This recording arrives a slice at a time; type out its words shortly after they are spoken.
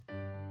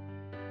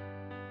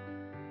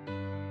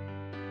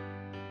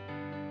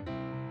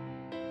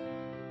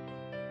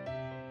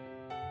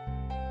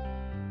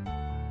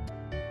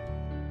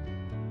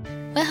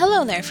Well,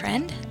 hello there,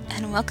 friend,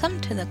 and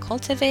welcome to the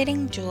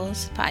Cultivating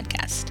Jewels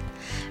podcast.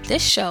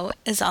 This show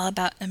is all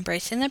about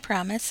embracing the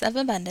promise of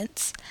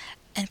abundance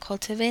and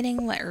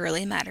cultivating what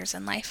really matters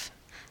in life.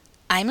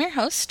 I'm your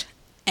host,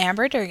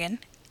 Amber Durgan,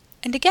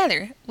 and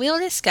together we will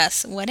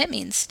discuss what it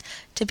means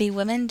to be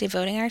women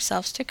devoting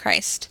ourselves to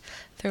Christ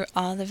through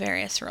all the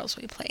various roles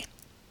we play.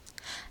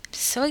 I'm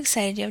so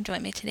excited you have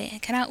joined me today. I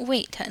cannot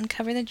wait to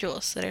uncover the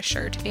jewels that are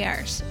sure to be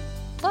ours.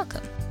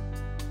 Welcome.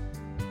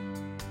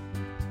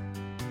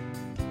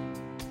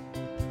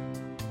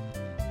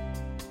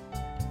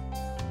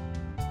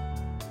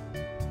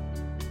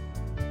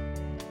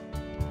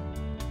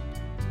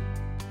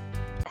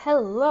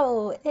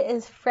 Hello, it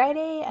is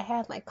Friday. I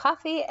have my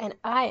coffee and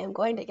I am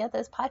going to get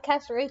this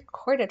podcast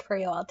recorded for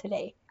you all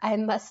today. I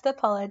must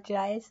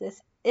apologize. This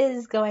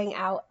is going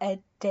out a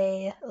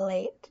day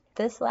late.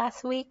 This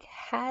last week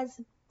has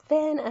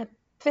been a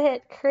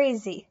bit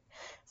crazy.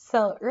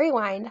 So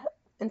rewind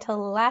until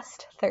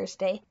last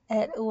Thursday.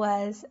 It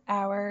was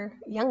our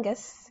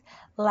youngest's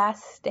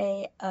last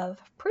day of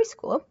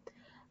preschool.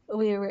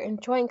 We were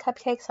enjoying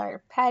cupcakes on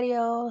our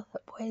patio. The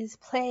boys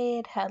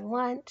played, had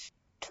lunch.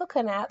 Took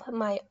a nap.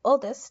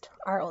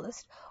 Our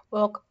oldest,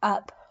 woke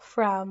up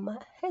from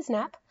his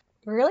nap,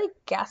 really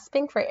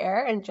gasping for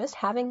air and just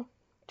having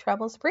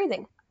troubles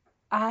breathing.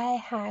 I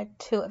had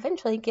to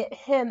eventually get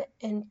him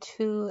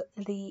into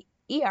the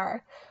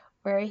ER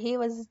where he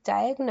was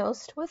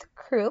diagnosed with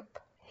croup.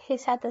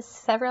 He's had this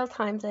several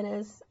times in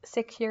his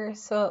 6 years,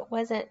 so it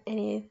wasn't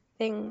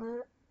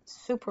anything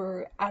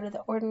super out of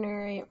the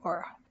ordinary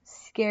or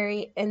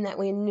scary in that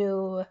we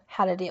knew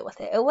how to deal with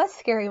it. It was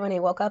scary when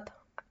he woke up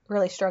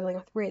really struggling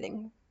with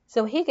breathing.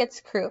 So he gets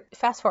croup.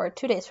 Fast forward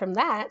 2 days from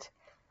that,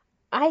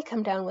 I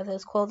come down with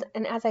this cold,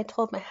 and as I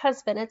told my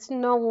husband, it's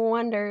no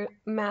wonder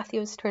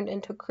Matthew's turned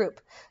into croup,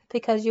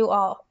 because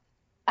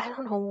I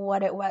don't know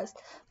what it was.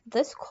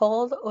 This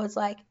cold was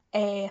like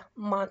a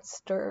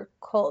monster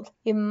cold.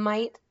 You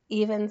might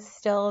even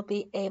still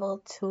be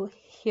able to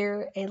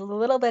hear a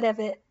little bit of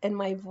it in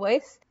my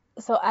voice.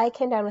 So I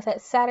came down with it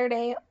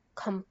Saturday,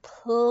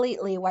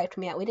 completely wiped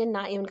me out. We did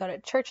not even go to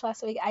church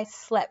last week. I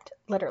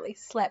literally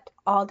slept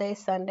all day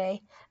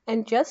Sunday,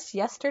 and just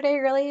yesterday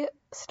really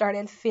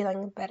started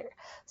feeling better.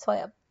 So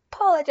I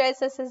apologize,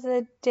 this is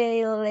a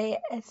day late.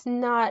 It's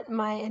not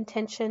my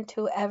intention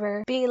to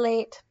ever be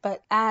late,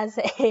 but as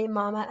a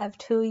mama of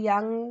 2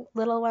 young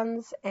little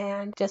ones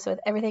and just with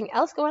everything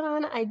else going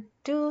on, I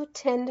do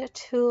tend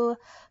to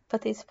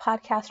put these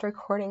podcast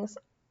recordings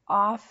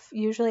off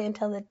usually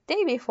until the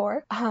day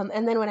before,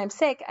 and then when I'm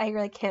sick I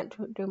really can't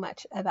do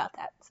much about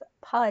that, so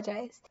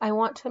apologize. I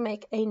want to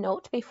make a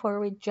note before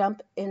we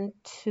jump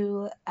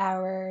into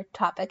our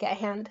topic at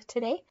hand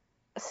today.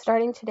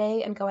 Starting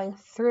today and going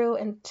through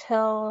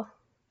until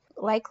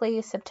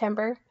likely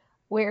September,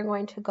 we're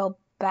going to go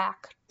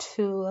back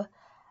to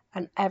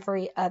an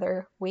every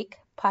other week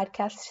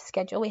podcast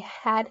schedule. We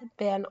had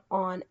been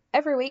on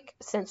every week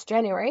since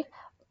January,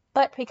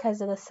 but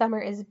because of the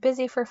summer is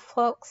busy for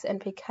folks and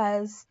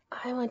because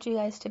I want you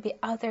guys to be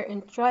out there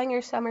enjoying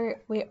your summer,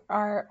 we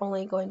are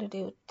only going to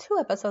do 2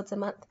 episodes a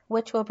month,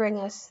 which will bring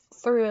us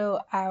through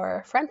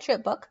our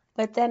friendship book.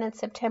 But then in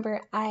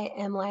September, I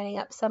am lining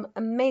up some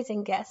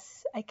amazing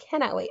guests. I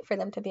cannot wait for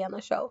them to be on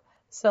the show.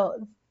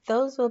 So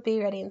those will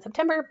be ready in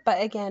September,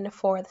 but again,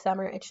 for the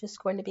summer, it's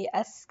just going to be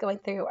us going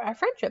through our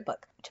friendship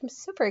book, which I'm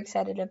super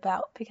excited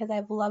about because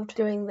I've loved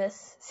doing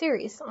this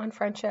series on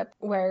friendship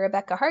where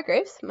Rebecca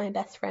Hargraves, my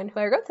best friend who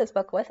I wrote this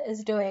book with,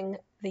 is doing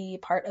the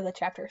part of the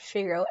chapter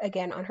she wrote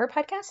again on her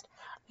podcast,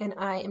 and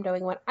I am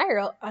doing what I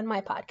wrote on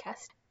my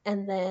podcast.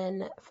 And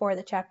then for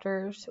the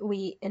chapters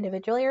we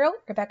individually wrote,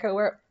 Rebecca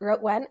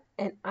wrote one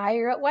and I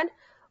wrote one,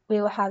 we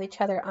will have each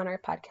other on our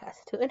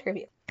podcast to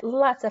interview.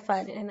 Lots of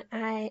fun, and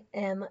I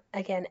am,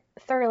 again,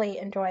 thoroughly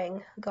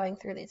enjoying going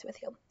through these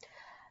with you.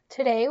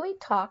 Today we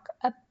talk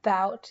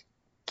about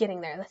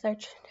getting there. That's our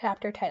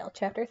chapter title,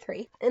 Chapter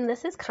 3. And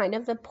this is kind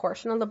of the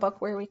portion of the book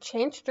where we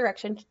changed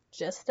direction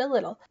just a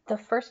little. The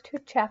first 2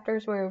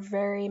 chapters were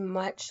very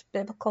much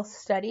biblical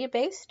study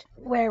based,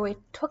 where we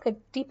took a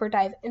deeper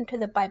dive into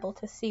the Bible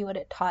to see what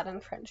it taught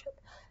on friendship.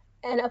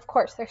 And of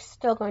course, there's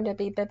still going to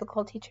be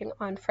biblical teaching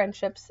on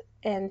friendships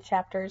in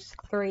chapters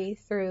 3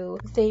 through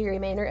the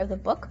remainder of the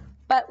book.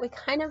 But we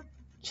kind of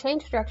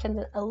changed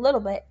directions a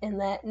little bit in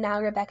that now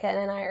Rebecca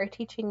and I are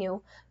teaching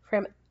you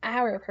from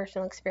our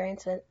personal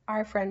experience and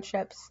our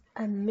friendships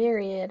a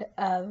myriad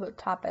of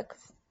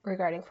topics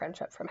regarding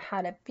friendship, from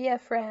how to be a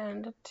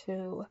friend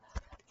to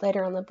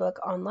later on the book,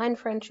 online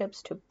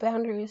friendships, to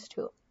boundaries,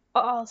 to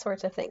all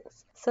sorts of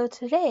things. So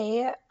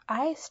today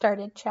I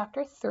started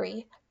chapter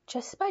 3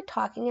 just by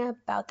talking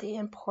about the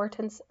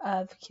importance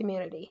of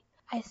community.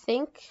 I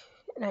think,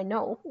 and I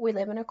know, we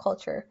live in a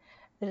culture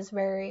that is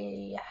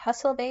very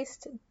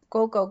hustle-based,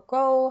 go, go,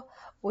 go.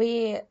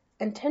 We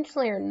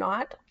intentionally or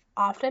not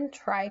often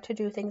try to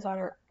do things on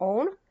our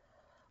own.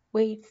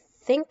 We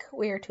think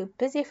we are too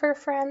busy for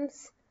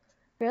friends.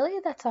 Really,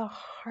 that's a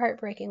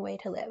heartbreaking way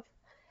to live.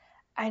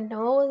 I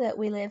know that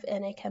we live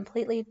in a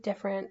completely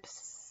different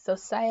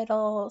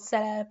societal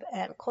setup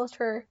and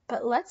culture,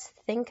 but let's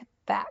think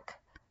back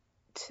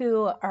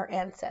to our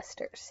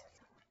ancestors.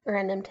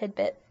 Random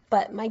tidbit,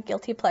 but my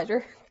guilty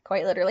pleasure,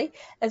 quite literally,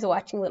 is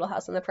watching Little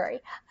House on the Prairie.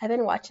 I've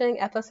been watching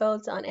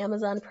episodes on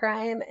Amazon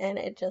Prime, and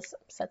it just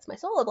sets my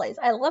soul ablaze.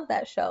 I love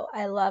that show.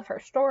 I love her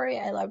story.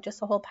 I love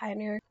just the whole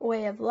pioneer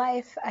way of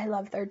life. I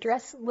love their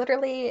dress.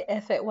 Literally,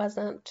 if it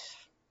wasn't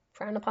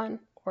frowned upon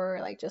or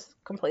like just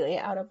completely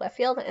out of left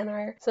field in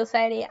our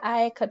society,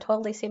 I could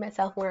totally see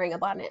myself wearing a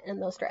bonnet in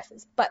those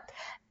dresses. But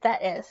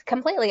that is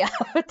completely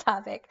off the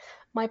topic.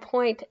 My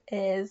point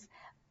is,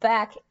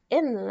 back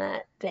in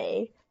that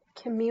day,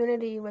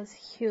 community was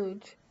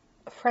huge.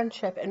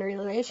 Friendship and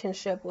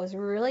relationship was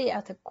really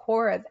at the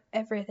core of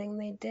everything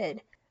they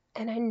did.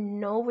 And I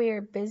know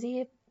we're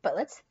busy, but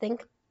let's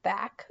think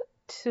back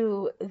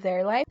to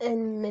their life.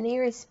 In many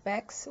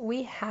respects,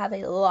 we have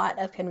a lot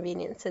of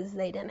conveniences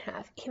they didn't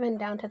have, even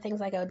down to things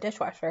like a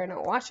dishwasher and a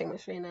washing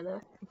machine and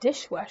a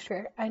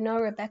dishwasher. I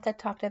know Rebecca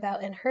talked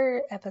about in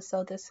her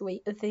episode this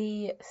week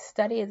the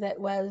study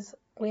that was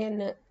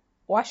when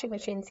washing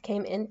machines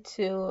came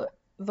into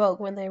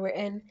vogue, when they were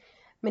in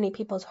many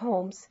people's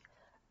homes.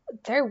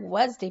 There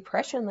was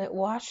depression that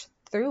washed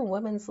through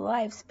women's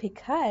lives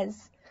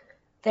because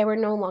they were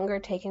no longer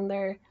taking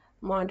their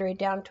laundry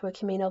down to a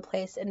communal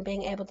place and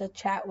being able to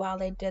chat while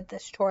they did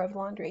this chore of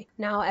laundry.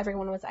 Now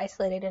everyone was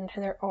isolated into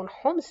their own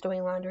homes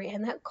doing laundry,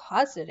 and that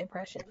caused a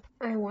depression.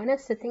 I want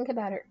us to think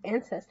about our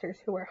ancestors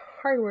who were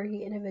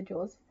hardworking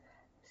individuals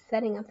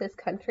setting up this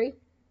country,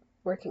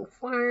 working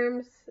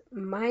farms,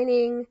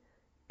 mining,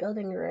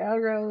 building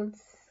railroads,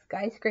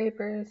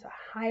 skyscrapers,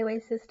 a highway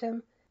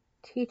system,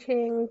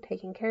 teaching,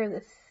 taking care of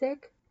the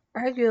sick.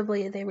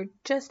 Arguably, they were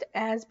just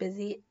as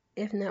busy,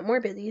 if not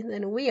more busy,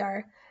 than we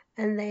are,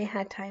 and they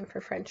had time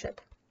for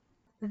friendship.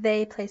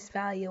 They placed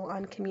value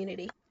on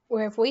community.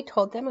 Where if we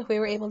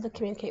were able to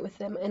communicate with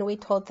them, and we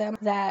told them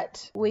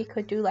that we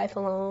could do life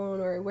alone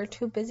or we're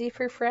too busy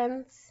for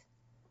friends,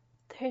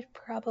 they'd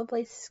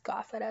probably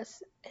scoff at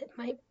us. It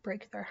might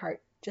break their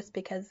heart just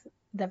because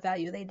the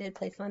value they did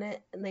place on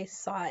it and they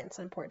saw its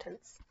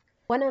importance.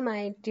 One of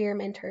my dear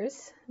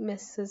mentors,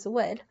 Mrs.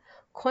 Wood,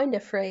 coined a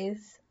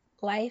phrase,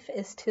 "Life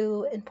is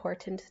too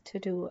important to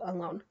do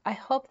alone." I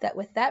hope that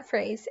with that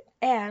phrase,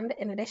 and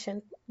in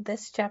addition,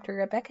 this chapter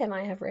Rebecca and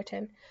I have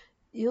written,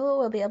 you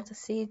will be able to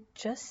see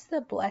just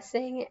the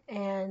blessing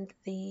and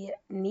the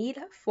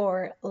need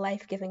for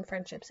life-giving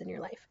friendships in your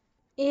life.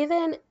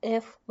 Even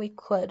if we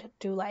could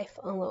do life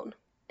alone,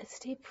 it's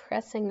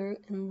depressing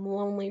and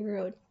lonely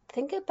road.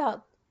 Think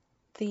about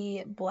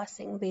the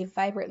blessing, the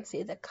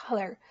vibrancy, the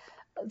color,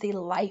 the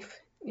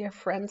life your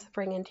friends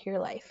bring into your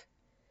life.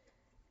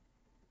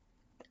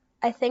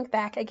 I think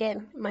back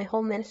again, my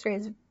whole ministry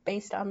is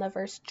based on the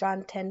verse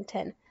John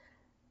 10:10.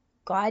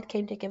 God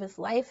came to give us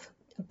life,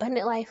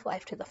 abundant life,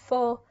 life to the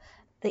full.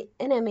 The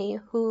enemy,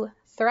 who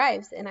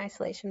thrives in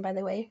isolation, by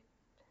the way,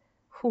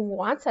 who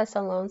wants us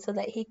alone so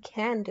that he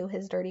can do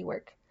his dirty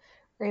work.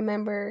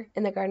 Remember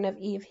in the Garden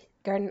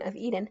of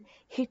Eden,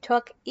 he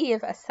took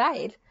Eve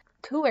aside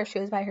to where she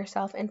was by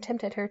herself and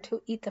tempted her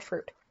to eat the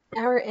fruit.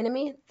 Our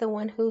enemy, the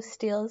one who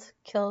steals,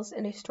 kills,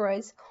 and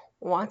destroys,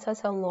 wants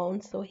us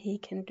alone so he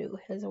can do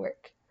his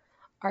work.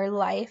 Our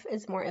life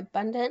is more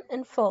abundant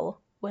and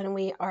full when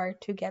we are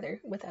together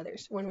with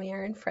others, when we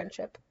are in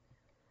friendship.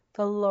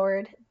 The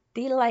Lord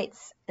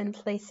delights in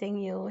placing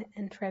you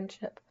in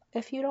friendship.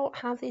 If you don't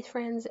have these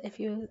friends,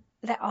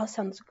 that all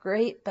sounds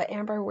great, but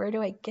Amber, where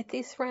do I get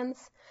these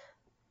friends?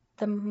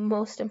 The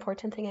most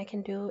important thing I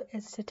can do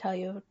is to tell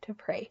you to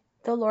pray.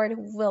 The Lord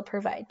will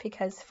provide,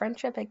 because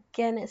friendship,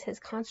 again, is his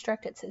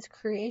construct, it's his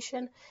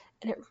creation,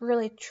 and it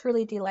really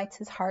truly delights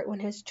his heart when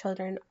his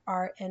children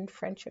are in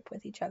friendship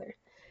with each other.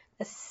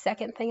 The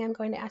second thing I'm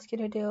going to ask you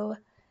to do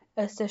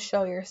is to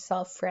show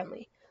yourself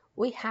friendly.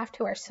 We have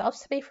to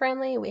ourselves to be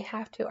friendly. We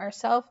have to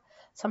ourselves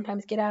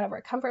sometimes get out of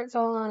our comfort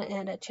zone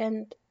and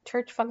attend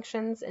church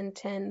functions,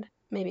 attend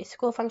maybe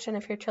school function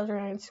if your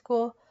children are in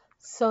school,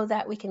 so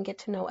that we can get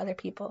to know other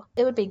people.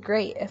 It would be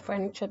great if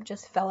friendship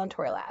just fell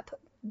into our lap,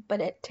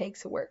 but it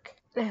takes work.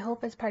 I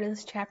hope as part of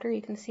this chapter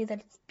you can see that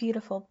it's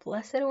beautiful,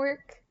 blessed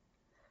work,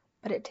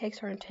 but it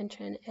takes our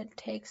intention. It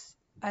takes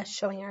us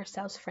showing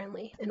ourselves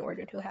friendly in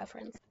order to have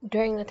friends.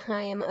 During the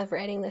time of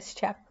writing this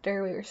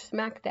chapter, we were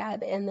smack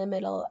dab in the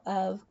middle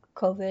of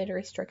COVID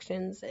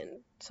restrictions and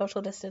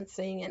social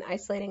distancing and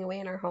isolating away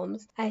in our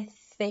homes. I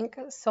think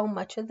so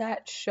much of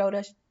that showed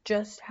us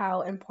just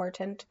how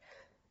important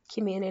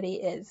community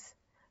is.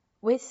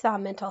 We saw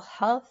mental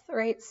health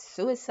rates,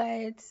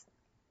 suicides,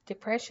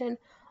 depression,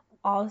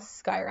 all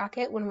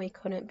skyrocket when we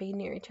couldn't be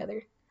near each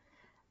other.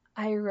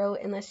 I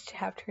wrote in this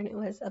chapter, and it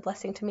was a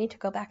blessing to me to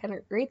go back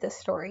and read this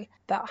story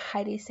about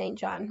Heidi St.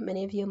 John.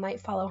 Many of you might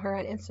follow her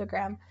on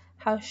Instagram,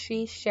 how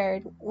she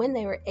shared when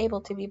they were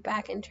able to be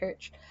back in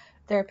church,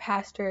 their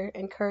pastor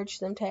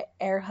encouraged them to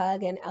air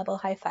hug and elbow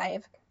high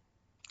five,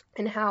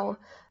 and how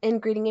in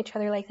greeting each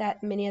other like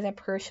that, many of the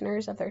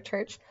parishioners of their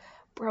church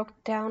broke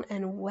down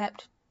and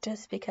wept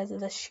just because of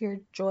the sheer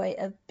joy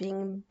of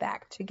being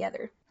back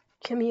together.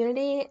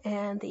 Community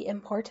and the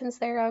importance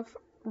thereof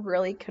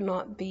really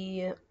cannot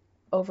be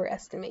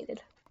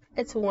overestimated.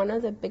 It's one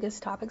of the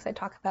biggest topics I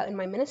talk about in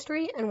my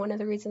ministry, and one of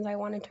the reasons I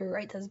wanted to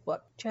write this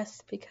book,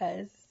 just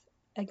because,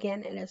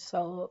 again, it is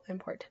so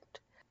important.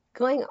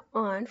 Going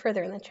on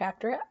further in the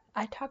chapter,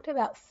 I talked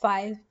about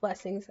 5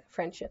 blessings of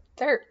friendship.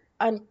 They're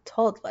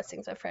untold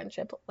blessings of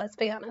friendship, let's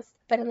be honest.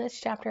 But in this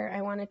chapter,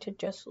 I wanted to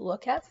just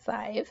look at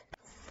 5.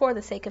 For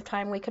the sake of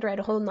time, we could write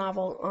a whole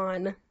novel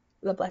on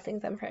the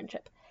blessings of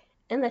friendship.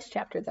 In this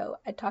chapter, though,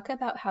 I talk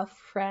about how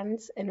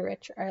friends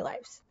enrich our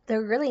lives.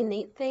 The really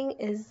neat thing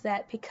is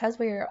that because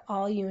we are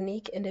all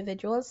unique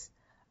individuals,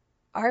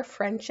 our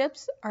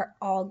friendships are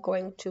all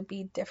going to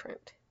be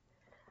different.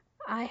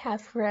 I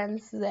have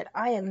friends that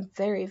I am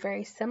very,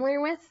 very similar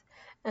with,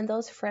 and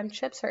those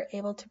friendships are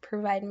able to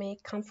provide me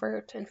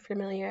comfort and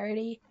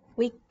familiarity.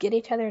 We get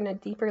each other in a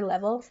deeper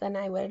level than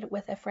I would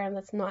with a friend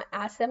that's not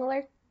as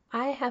similar.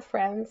 I have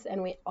friends,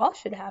 and we all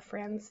should have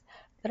friends,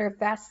 that are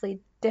vastly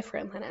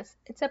different than us.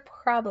 It's a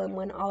problem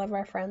when all of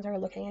our friends are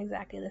looking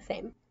exactly the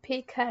same,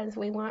 because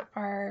we want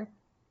our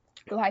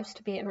lives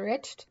to be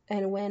enriched,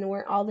 and when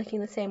we're all looking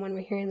the same, when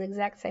we're hearing the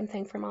exact same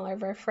thing from all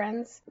of our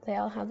friends, they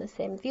all have the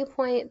same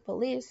viewpoint,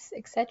 beliefs,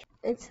 etc.,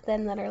 it's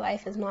then that our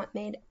life is not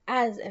made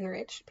as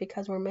enriched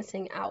because we're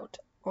missing out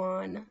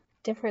on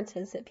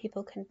differences that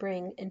people can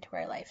bring into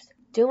our lives.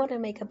 Do want to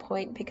make a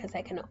point, because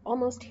I can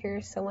almost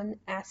hear someone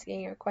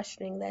asking or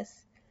questioning this.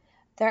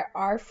 There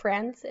are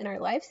friends in our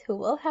lives who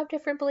will have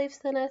different beliefs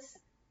than us.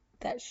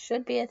 That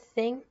should be a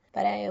thing,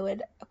 but I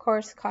would, of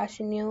course,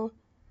 caution you,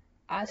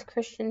 as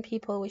Christian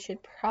people, we should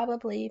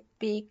probably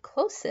be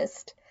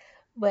closest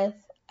with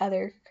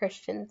other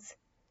Christians.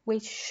 We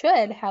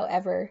should,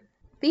 however,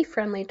 be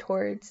friendly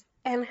towards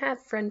and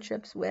have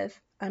friendships with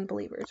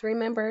unbelievers.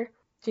 Remember,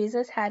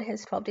 Jesus had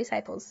his 12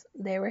 disciples.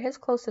 They were his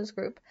closest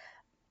group.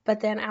 But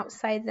then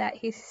outside that,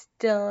 he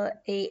still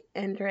ate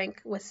and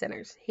drank with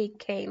sinners. He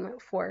came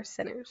for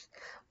sinners.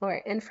 Or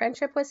in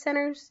friendship with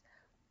sinners,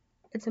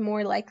 it's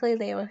more likely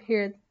they will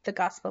hear the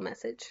gospel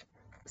message.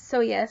 So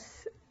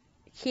yes,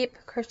 keep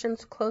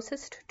Christians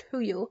closest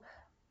to you,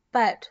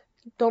 but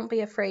don't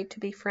be afraid to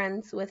be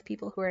friends with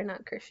people who are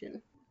not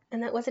Christian.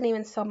 And that wasn't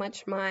even so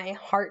much my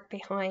heart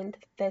behind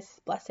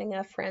this blessing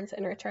of friends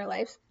enrich our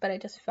lives, but I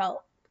just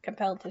felt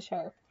compelled to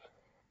share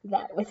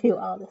that with you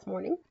all this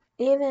morning.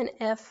 Even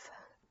if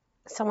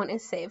someone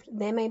is saved,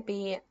 they may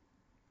be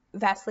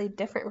vastly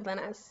different than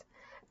us.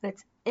 And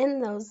it's in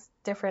those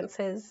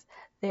differences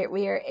that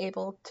we are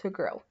able to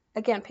grow.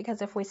 Again,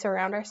 because if we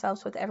surround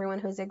ourselves with everyone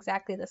who's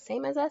exactly the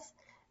same as us,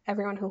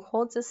 everyone who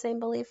holds the same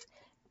belief,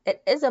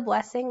 it is a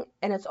blessing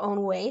in its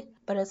own way,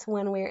 but it's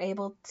when we're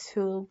able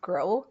to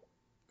grow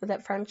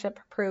that friendship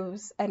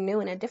proves a new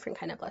and a different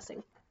kind of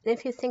blessing. And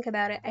if you think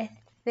about it, I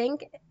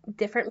think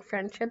different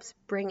friendships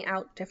bring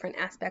out different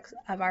aspects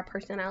of our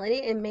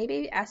personality, and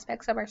maybe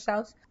aspects of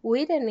ourselves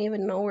we didn't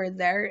even know were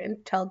there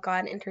until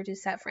God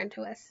introduced that friend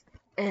to us,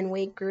 and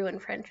we grew in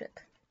friendship.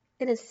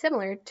 It is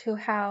similar to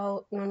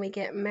how when we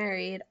get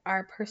married,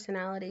 our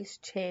personalities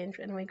change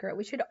and we grow.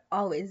 We should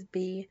always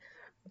be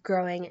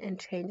growing and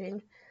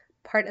changing.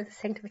 Part of the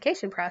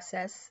sanctification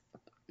process,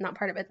 not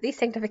part of it, the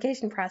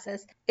sanctification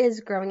process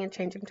is growing and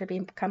changing to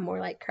become more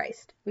like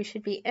Christ. We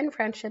should be in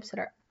friendships that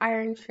are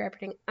iron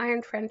sharpening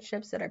iron,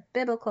 friendships that are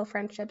biblical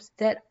friendships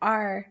that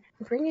are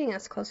bringing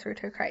us closer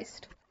to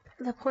Christ.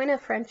 The point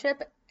of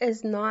friendship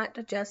is not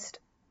just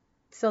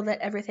so that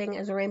everything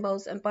is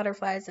rainbows and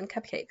butterflies and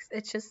cupcakes.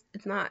 It's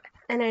not.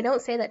 And I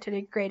don't say that to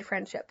degrade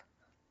friendship.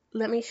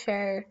 Let me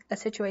share a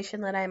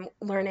situation that I'm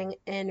learning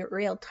in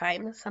real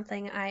time,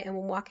 something I am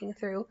walking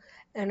through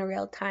in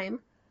real time.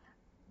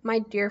 My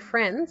dear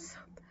friends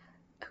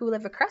who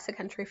live across the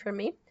country from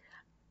me,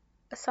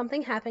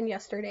 something happened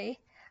yesterday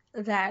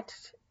that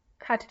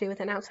had to do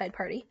with an outside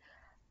party,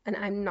 and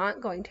I'm not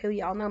going to.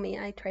 Y'all know me.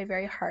 I try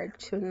very hard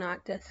to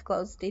not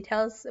disclose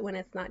details when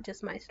it's not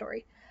just my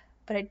story,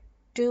 but I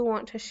do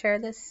want to share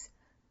this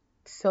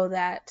so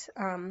that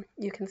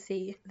you can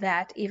see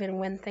that even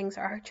when things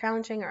are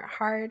challenging or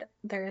hard,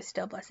 there is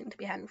still blessing to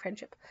be had in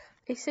friendship.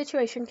 A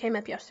situation came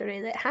up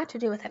yesterday that had to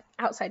do with an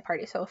outside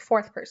party, so a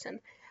fourth person,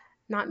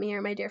 not me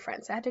or my dear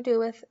friends. It had to do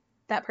with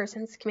that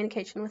person's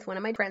communication with one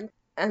of my friends,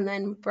 and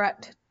then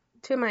brought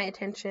to my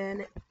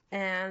attention,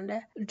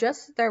 and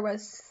just there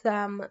was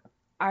some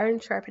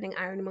iron sharpening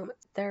iron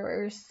moments. There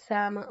were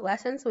some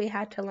lessons we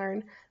had to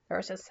learn. There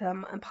were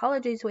some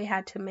apologies we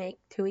had to make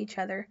to each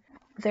other.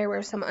 There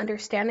were some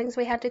understandings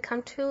we had to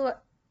come to,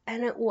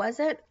 and it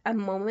wasn't a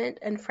moment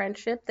in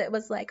friendship that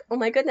was like, oh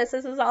my goodness,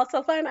 this is all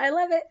so fun, I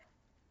love it.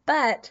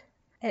 But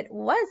it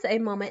was a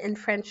moment in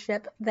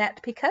friendship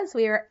that, because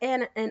we were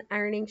in an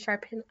ironing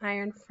sharpen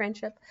iron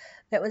friendship,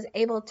 that was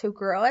able to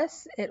grow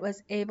us. It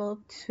was able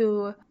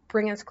to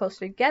bring us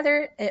closer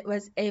together. It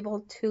was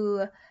able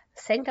to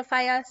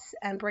sanctify us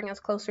and bring us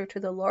closer to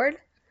the Lord.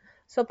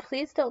 So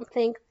please don't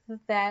think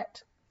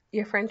that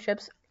your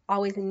friendships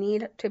always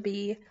need to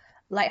be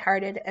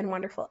lighthearted and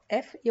wonderful.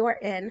 If you are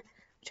in,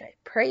 which I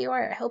pray you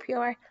are, I hope you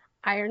are,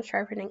 iron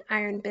sharpening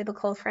iron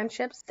biblical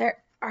friendships,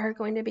 there are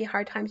going to be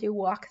hard times you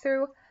walk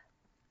through.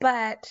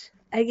 But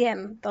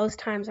again, those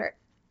times are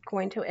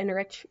going to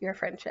enrich your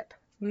friendship.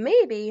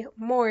 Maybe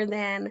more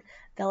than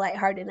the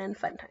lighthearted and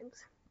fun times.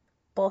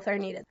 Both are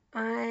needed.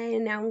 I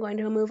now am going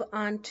to move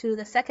on to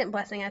the second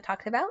blessing I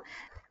talked about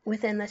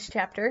within this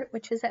chapter,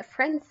 which is that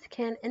friends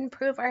can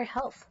improve our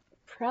health.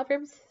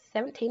 Proverbs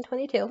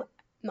 17:22.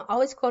 I'm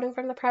always quoting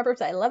from the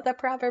Proverbs. I love the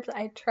Proverbs.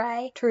 I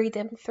try to read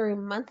them through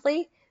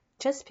monthly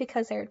just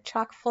because they're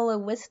chock full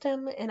of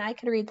wisdom, and I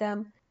could read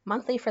them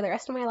monthly for the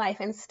rest of my life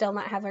and still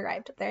not have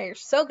arrived. They're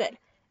so good.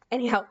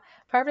 Anyhow,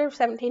 Proverbs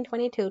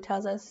 17:22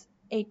 tells us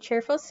a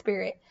cheerful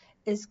spirit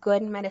is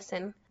good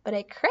medicine, but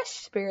a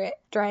crushed spirit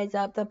dries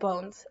up the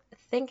bones.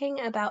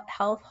 Thinking about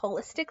health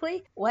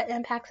holistically, what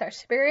impacts our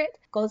spirit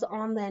goes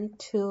on then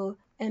to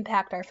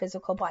impact our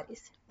physical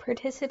bodies.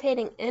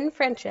 Participating in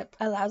friendship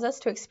allows us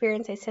to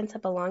experience a sense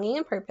of belonging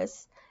and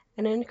purpose,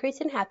 an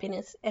increase in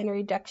happiness, and a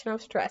reduction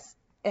of stress,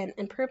 and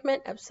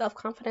improvement of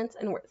self-confidence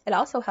and worth. It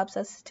also helps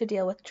us to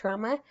deal with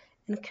trauma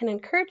and can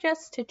encourage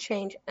us to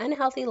change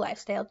unhealthy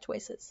lifestyle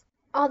choices.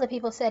 All the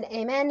people said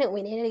amen.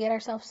 We need to get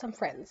ourselves some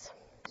friends.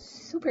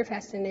 Super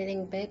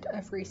fascinating bit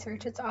of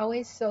research. It's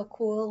always so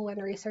cool when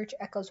research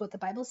echoes what the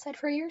Bible said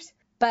for years.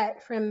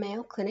 But from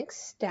Mayo Clinic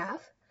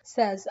staff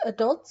says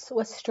adults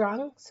with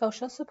strong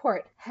social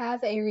support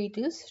have a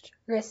reduced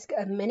risk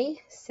of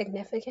many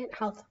significant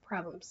health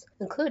problems,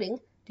 including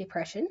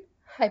depression,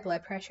 high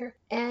blood pressure,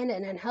 and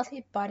an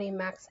unhealthy body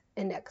mass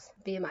index,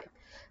 BMI.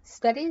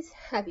 Studies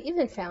have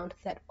even found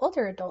that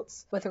older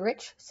adults with a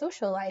rich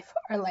social life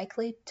are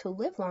likely to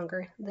live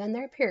longer than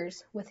their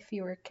peers with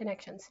fewer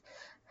connections.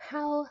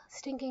 How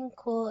stinking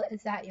cool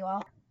is that, you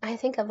all? I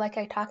think of, like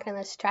I talked in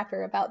this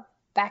chapter about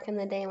back in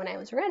the day when I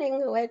was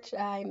running, which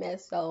I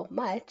miss so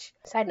much.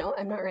 Side note,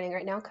 I'm not running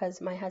right now because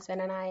my husband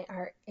and I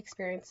are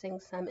experiencing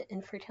some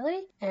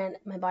infertility and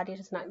my body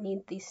does not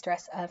need the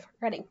stress of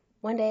running.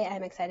 One day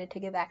I'm excited to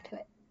get back to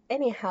it.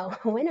 Anyhow,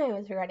 when I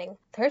was running,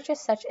 there's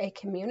just such a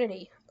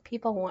community.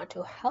 People want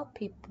to help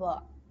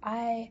people.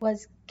 I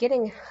was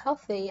getting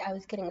healthy, I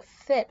was getting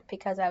fit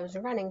because I was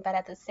running, but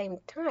at the same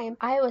time,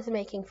 I was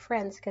making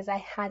friends because I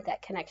had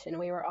that connection.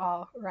 We were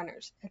all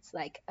runners. It's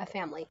like a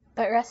family.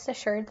 But rest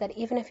assured that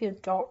even if you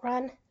don't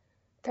run,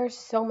 there's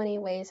so many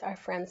ways our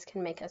friends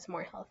can make us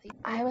more healthy.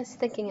 I was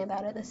thinking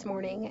about it this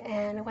morning,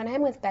 and when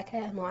I'm with Becca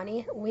and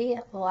Lonnie, we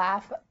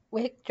laugh.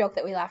 We joke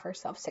that we laugh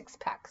ourselves six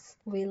packs.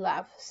 We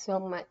laugh so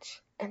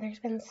much. And there's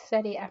been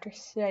study after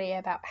study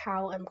about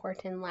how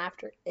important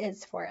laughter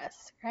is for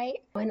us, right?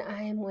 When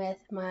I'm with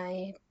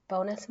my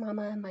bonus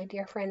mama, my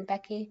dear friend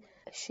Becky,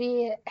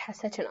 she has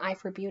such an eye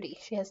for beauty.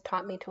 She has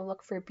taught me to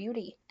look for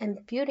beauty,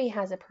 and beauty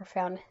has a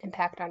profound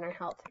impact on our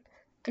health.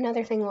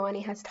 Another thing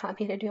Lonnie has taught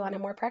me to do on a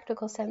more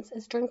practical sense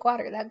is drink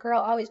water. That girl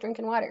always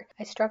drinking water.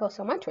 I struggle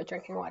so much with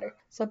drinking water.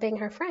 So being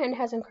her friend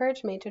has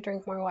encouraged me to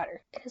drink more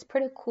water. It is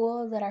pretty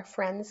cool that our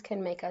friends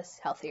can make us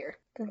healthier.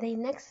 The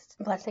next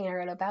blessing I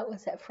wrote about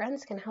was that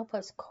friends can help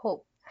us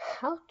cope.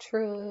 How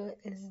true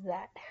is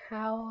that?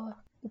 How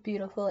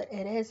beautiful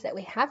it is that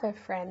we have a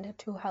friend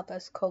to help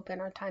us cope in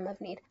our time of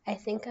need. I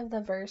think of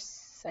the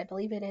verse, I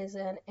believe it is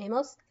in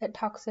Amos, that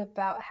talks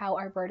about how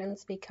our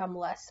burdens become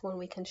less when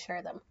we can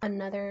share them.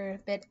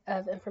 Another bit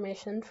of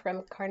information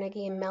from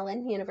Carnegie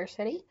Mellon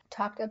University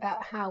talked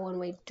about how when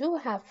we do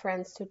have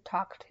friends to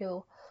talk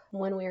to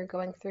when we are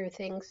going through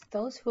things,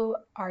 those who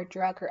are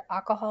drug or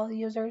alcohol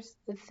users,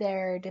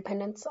 their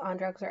dependence on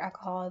drugs or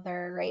alcohol,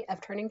 their rate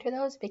of turning to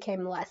those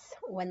became less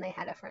when they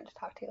had a friend to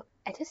talk to.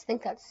 I just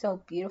think that's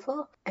so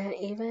beautiful, and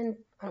even,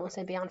 I don't want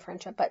to say beyond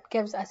friendship, but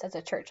gives us as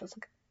a church, let's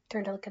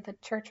turn to look at the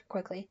church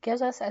quickly,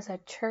 gives us as a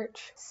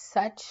church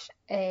such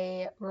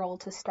a role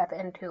to step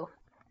into.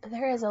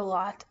 There is a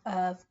lot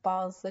of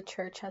balls the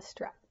church has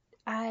dropped.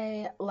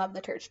 I love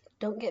the church.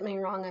 Don't get me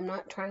wrong, I'm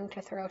not trying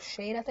to throw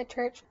shade at the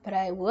church, but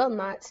I will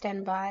not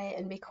stand by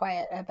and be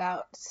quiet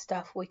about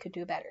stuff we could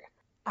do better.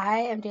 I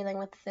am dealing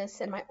with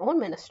this in my own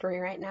ministry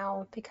right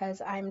now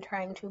because I'm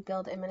trying to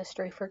build a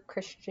ministry for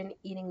Christian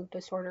eating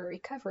disorder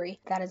recovery.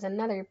 That is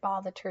another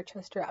ball the church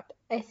has dropped.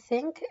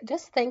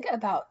 Just think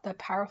about the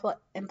powerful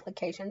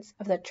implications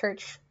of the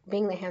church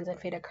being the hands and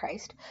feet of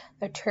Christ,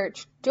 the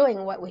church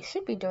doing what we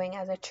should be doing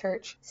as a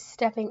church,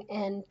 stepping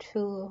in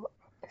to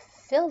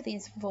fill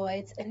these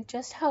voids, and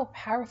just how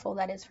powerful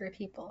that is for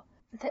people.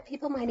 That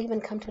people might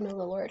even come to know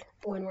the Lord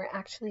when we're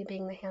actually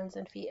being the hands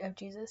and feet of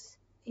Jesus.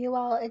 You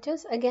all, it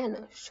just,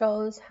 again,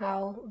 shows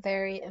how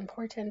very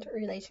important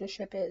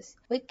relationship is.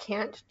 We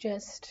can't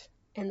just,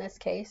 in this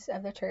case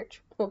of the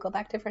church, we'll go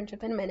back to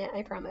friendship in a minute,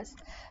 I promise,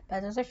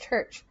 but as a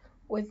church,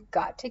 we've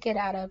got to get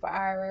out of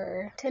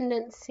our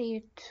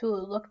tendency to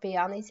look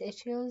beyond these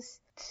issues,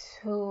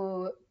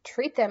 to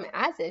treat them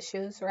as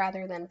issues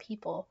rather than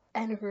people,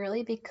 and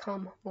really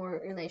become more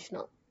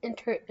relational,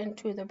 enter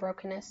into the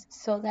brokenness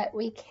so that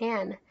we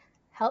can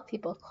help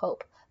people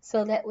cope,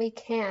 so that we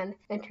can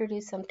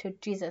introduce them to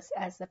Jesus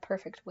as the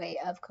perfect way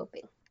of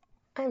coping.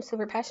 I'm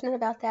super passionate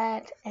about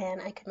that,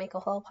 and I could make a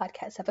whole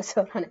podcast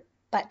episode on it.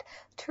 But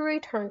to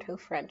return to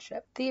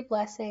friendship, the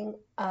blessing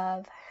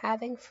of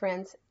having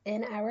friends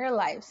in our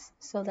lives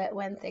so that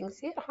when things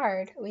get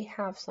hard, we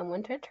have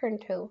someone to turn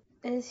to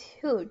is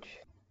huge.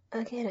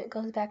 Again, it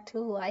goes back to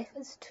life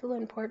is too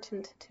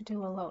important to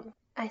do alone.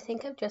 I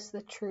think of just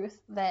the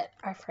truth that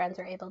our friends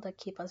are able to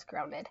keep us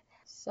grounded.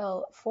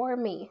 So for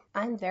me,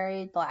 I'm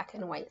very black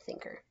and white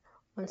thinker.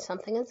 When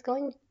something is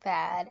going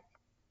bad,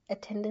 a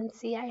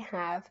tendency I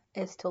have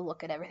is to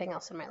look at everything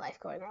else in my life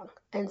going wrong.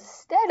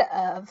 Instead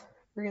of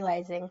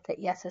realizing that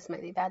yes, this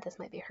might be bad, this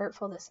might be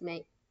hurtful, this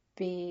might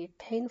be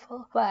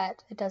painful,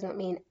 but it doesn't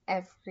mean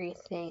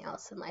everything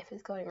else in life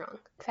is going wrong.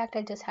 In fact,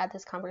 I just had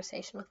this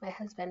conversation with my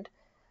husband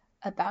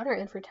about our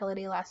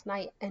infertility last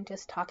night and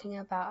just talking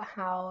about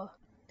how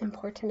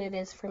important it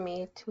is for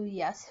me to,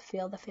 yes,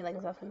 feel the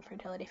feelings of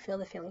infertility, feel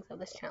the feelings of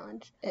this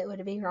challenge. It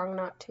would be wrong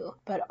not to,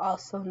 but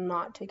also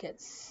not to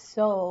get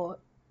so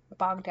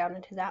bogged down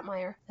into that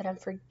mire that I'm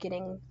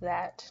forgetting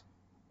that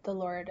the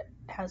Lord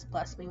has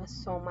blessed me with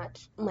so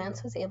much.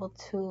 Lance was able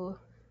to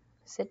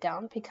sit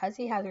down because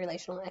he has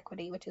relational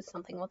equity, which is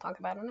something we'll talk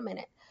about in a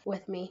minute,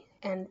 with me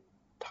and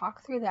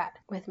talk through that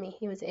with me.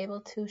 He was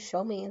able to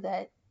show me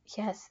that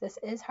yes, this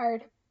is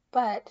hard,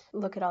 but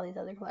look at all these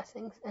other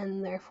blessings,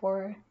 and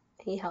therefore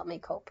he helped me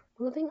cope.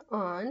 Moving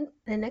on,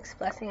 the next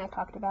blessing I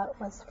talked about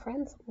was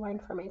friends learn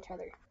from each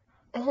other.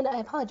 And I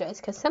apologize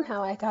because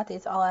somehow I got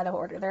these all out of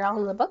order. They're all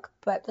in the book,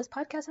 but this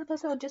podcast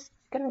episode just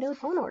gonna do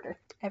its own order.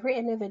 Every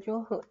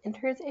individual who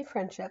enters a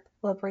friendship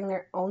will bring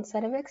their own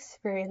set of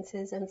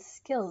experiences and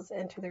skills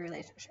into the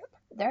relationship.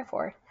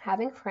 Therefore,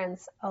 having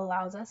friends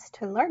allows us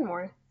to learn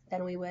more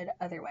than we would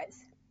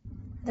otherwise.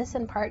 This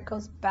in part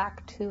goes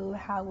back to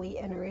how we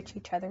enrich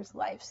each other's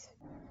lives.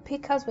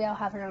 Because we all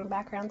have our own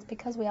backgrounds,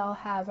 because we all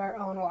have our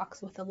own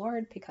walks with the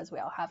Lord, because we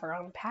all have our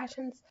own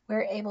passions,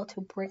 we're able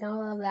to bring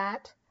all of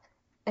that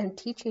and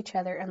teach each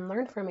other and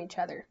learn from each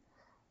other.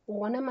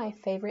 One of my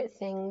favorite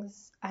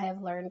things I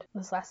have learned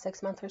this last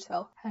 6 months or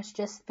so has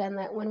just been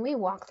that when we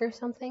walk through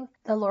something,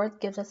 the Lord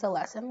gives us a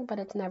lesson, but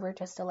it's never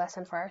just a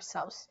lesson for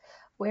ourselves.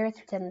 We're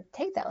to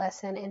take that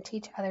lesson and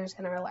teach others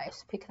in our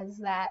lives because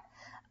that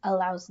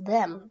allows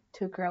them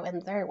to grow in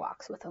their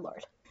walks with the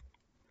Lord.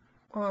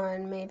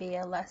 On maybe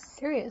a less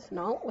serious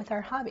note, with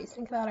our hobbies,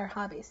 think about our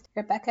hobbies.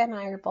 Rebecca and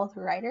I are both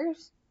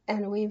writers,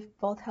 and we've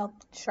both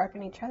helped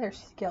sharpen each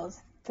other's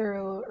skills.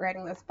 Through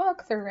writing this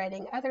book, through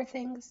writing other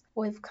things,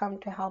 we've come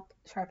to help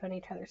sharpen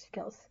each other's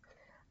skills.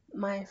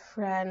 My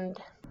friend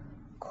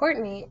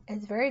Courtney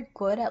is very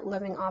good at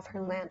living off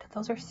her land.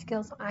 Those are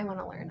skills I want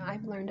to learn.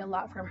 I've learned a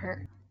lot from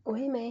her.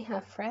 We may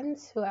have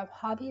friends who have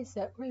hobbies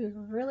that we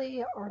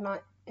really are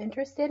not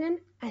interested in.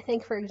 I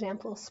think, for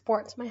example,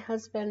 sports. My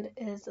husband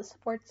is a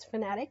sports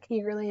fanatic.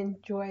 He really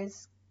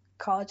enjoys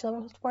college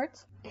level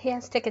sports. He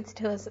has tickets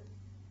to his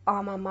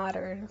alma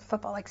mater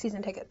football, like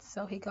season tickets,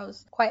 so he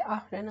goes quite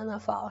often in the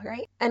fall,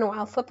 right? And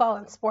while football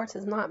and sports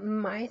is not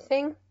my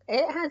thing,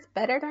 it has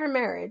bettered our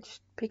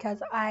marriage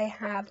because I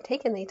have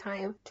taken the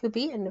time to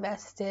be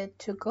invested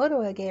to go to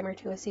a game or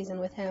to a season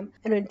with him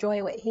and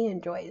enjoy what he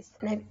enjoys.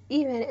 And I've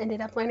even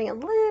ended up learning a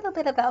little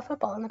bit about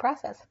football in the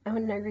process. I'm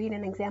going to read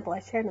an example I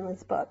shared in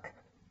this book,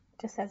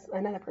 just as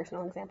another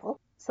personal example.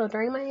 So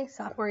during my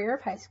sophomore year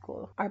of high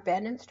school, our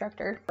band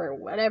instructor, for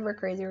whatever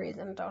crazy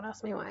reason, don't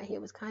ask me why, he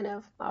was kind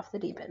of off the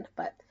deep end,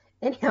 but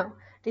anyhow,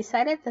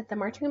 decided that the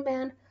marching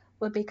band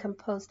would be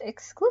composed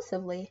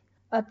exclusively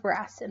of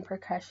brass and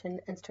percussion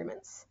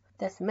instruments.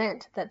 This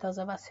meant that those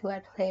of us who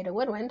had played a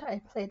woodwind,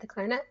 I played the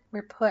clarinet,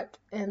 were put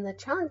in the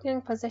challenging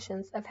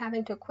positions of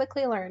having to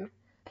quickly learn.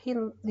 He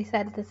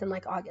decided this in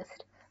like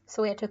August.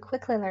 So we had to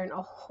quickly learn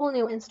a whole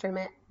new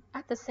instrument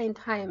at the same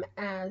time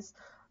as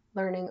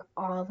learning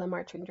all the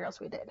marching drills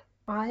we did.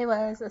 I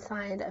was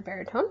assigned a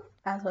baritone,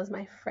 as was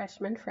my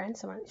freshman friend,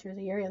 so she was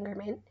a year younger than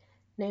me,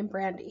 named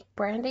Brandy.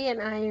 Brandy and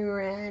I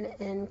ran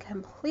in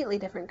completely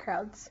different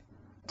crowds,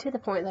 to the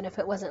point that if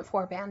it wasn't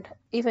for band,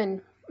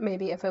 even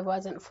maybe if it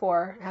wasn't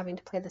for having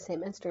to play the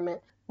same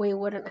instrument, we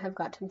wouldn't have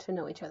gotten to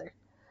know each other.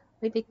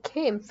 We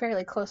became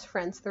fairly close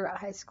friends throughout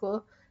high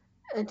school,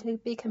 and to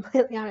be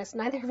completely honest,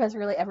 neither of us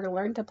really ever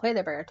learned to play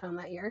the baritone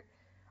that year.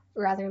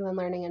 Rather than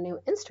learning a new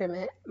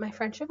instrument, my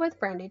friendship with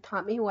Brandy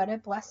taught me what a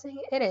blessing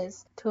it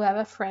is to have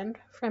a friend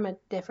from a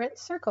different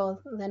circle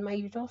than my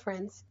usual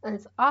friends, and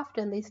it's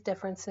often these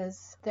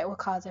differences that will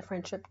cause a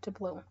friendship to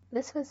bloom.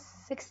 This was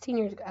 16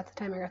 years ago at the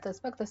time I wrote this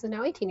book. This is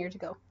now 18 years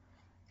ago,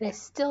 and I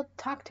still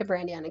talk to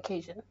Brandy on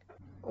occasion.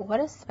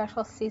 What a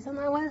special season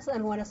that was,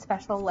 and what a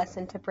special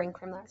lesson to bring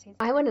from that season.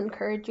 I would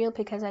encourage you,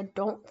 because I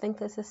don't think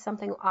this is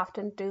something we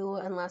often do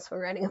unless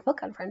we're writing a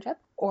book on friendship,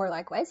 or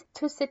likewise,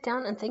 to sit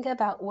down and think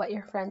about what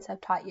your friends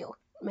have taught you.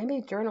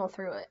 Maybe journal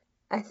through it.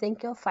 I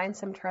think you'll find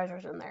some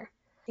treasures in there.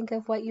 Think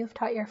of what you've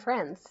taught your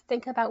friends.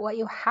 Think about what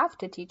you have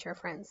to teach your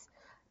friends.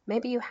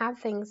 Maybe you have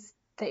things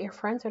that your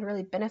friends would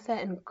really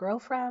benefit and grow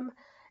from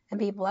and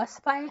be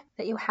blessed by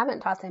that you haven't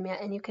taught them yet,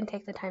 and you can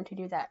take the time to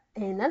do that.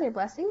 Another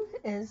blessing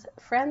is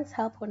friends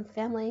help when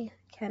family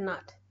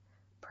cannot.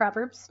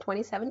 Proverbs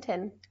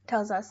 27:10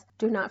 tells us,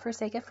 "Do not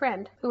forsake a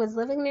friend who is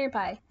living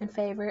nearby in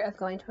favor of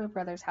going to a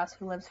brother's house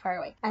who lives far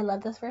away." I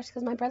love this verse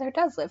because my brother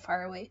does live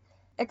far away.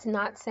 It's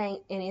not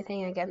saying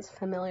anything against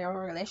familial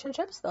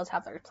relationships. Those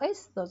have their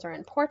place. Those are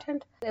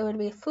important. It would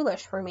be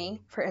foolish for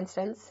me, for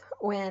instance,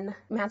 when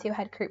Matthew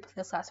had croup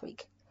this last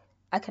week.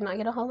 I could not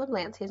get a hold of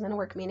Lance. He was in a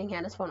work meeting. He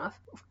had his phone off.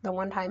 The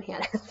one time he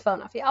had his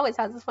phone off. He always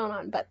has his phone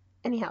on. But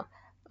anyhow,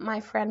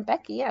 my friend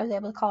Becky, I was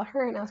able to call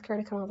her and ask her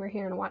to come over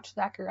here and watch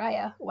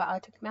Zachariah while I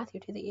took Matthew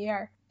to the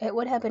ER. It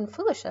would have been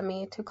foolish of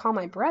me to call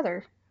my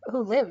brother,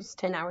 who lives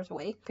 10 hours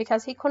away,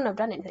 because he couldn't have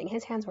done anything.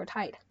 His hands were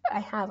tied. I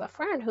have a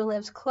friend who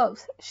lives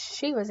close.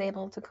 She was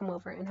able to come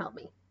over and help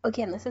me.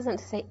 Again, this isn't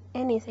to say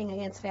anything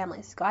against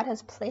families. God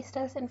has placed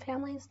us in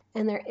families,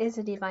 and there is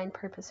a divine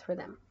purpose for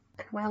them.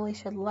 And while we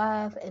should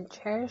love and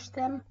cherish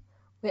them,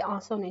 we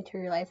also need to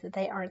realize that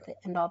they aren't the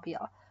end-all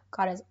be-all.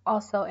 God has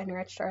also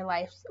enriched our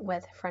lives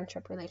with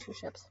friendship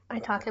relationships. I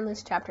talk in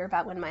this chapter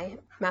about when my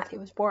Matthew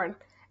was born,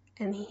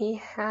 and he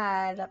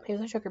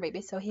was a sugar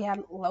baby, so he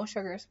had low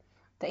sugars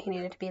that he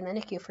needed to be in the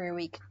NICU for a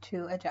week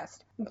to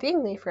adjust.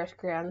 Being the first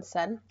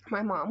grandson,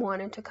 my mom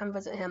wanted to come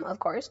visit him, of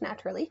course,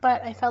 naturally,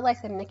 but I felt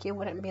like the NICU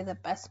wouldn't be the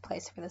best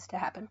place for this to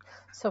happen.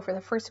 So for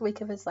the first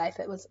week of his life,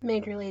 it was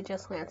majorly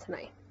just Lance and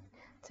I.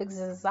 It's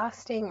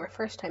exhausting. We're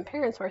first-time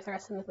parents. We're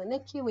thrust into the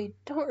NICU. We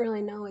don't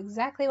really know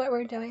exactly what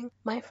we're doing.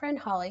 My friend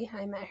Holly,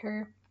 I met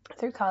her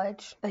through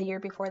college a year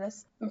before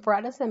this,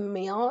 brought us a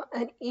meal,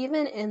 and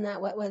even in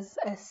that what was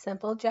a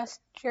simple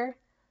gesture,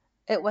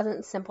 it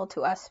wasn't simple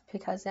to us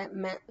because it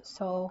meant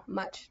so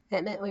much.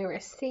 It meant we were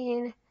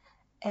seen.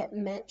 It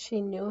meant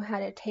she knew how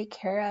to take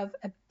care of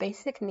a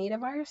basic need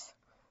of ours.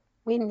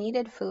 We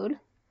needed food.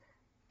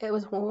 It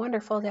was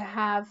wonderful to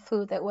have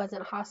food that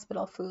wasn't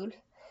hospital food.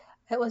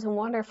 It was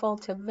wonderful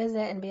to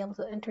visit and be able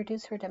to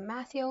introduce her to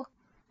Matthew.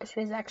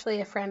 She's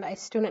actually a friend I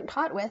student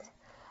taught with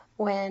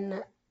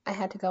when I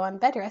had to go on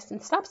bed rest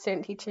and stop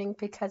student teaching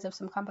because of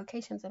some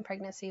complications in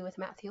pregnancy with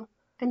Matthew.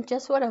 And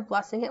just what a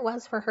blessing it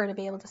was for her to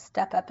be able to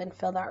step up and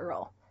fill that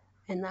role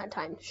in that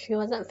time. She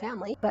wasn't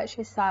family, but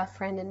she saw a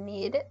friend in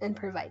need and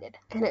provided.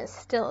 And it's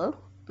still,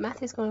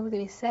 Matthew's going to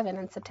be 7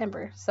 in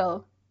September,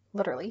 so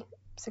literally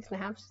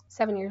 6.5,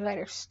 7 years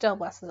later, still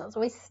blesses us.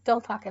 We still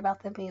talk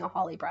about the meal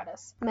Holly brought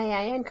us. May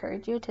I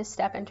encourage you to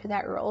step into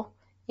that role.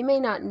 You may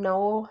not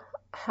know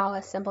how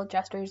a simple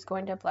gesture is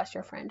going to bless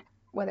your friend,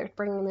 whether it's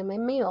bringing them a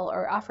meal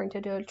or offering to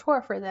do a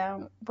chore for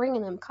them,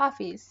 bringing them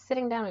coffee,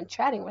 sitting down and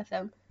chatting with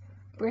them,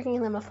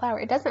 bringing them a flower.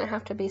 It doesn't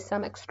have to be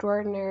some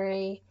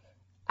extraordinary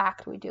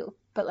act we do,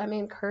 but let me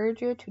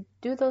encourage you to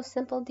do those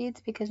simple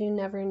deeds because you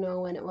never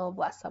know when it will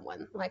bless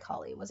someone like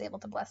Holly was able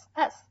to bless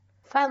us.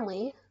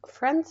 Finally,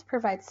 friends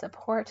provide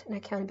support and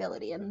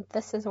accountability, and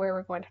this is where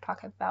we're going to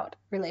talk about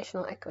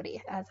relational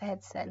equity, as I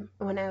had said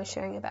when I was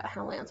sharing about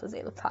how Lance was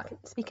able to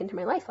speak into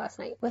my life last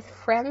night. With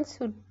friends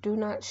who do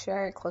not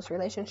share a close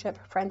relationship,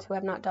 friends who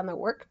have not done the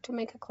work to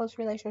make a close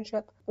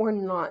relationship, we're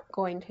not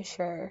going to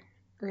share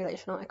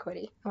relational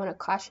equity. I want to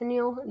caution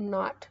you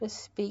not to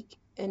speak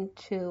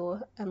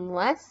into,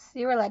 unless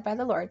you are led by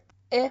the Lord.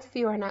 If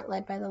you are not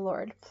led by the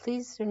Lord,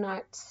 please do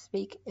not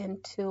speak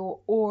into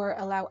or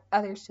allow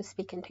others to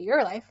speak into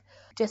your life,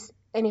 just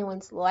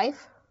anyone's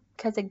life,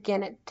 because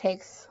again, it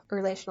takes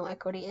relational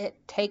equity. It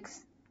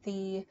takes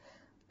the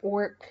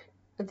work,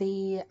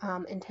 the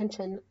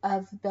intention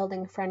of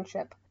building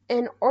friendship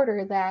in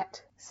order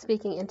that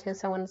speaking into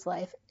someone's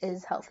life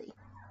is healthy.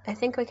 I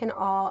think we can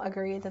all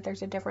agree that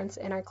there's a difference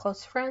in our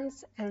close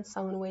friends and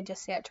someone we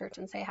just see at church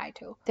and say hi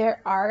to.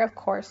 There are, of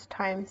course,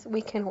 times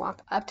we can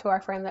walk up to our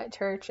friends at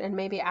church and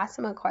maybe ask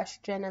them a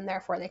question and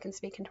therefore they can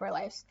speak into our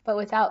lives. But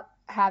without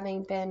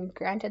having been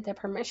granted the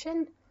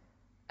permission,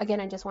 again,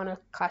 I just want to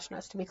caution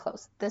us to be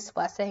close. This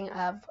blessing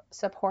of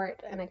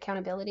support and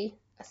accountability,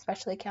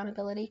 especially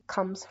accountability,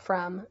 comes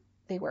from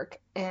the work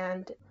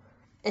and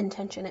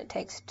intention it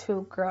takes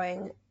to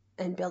growing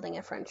and building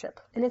a friendship.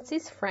 And it's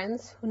these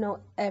friends who know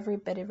every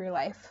bit of your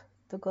life,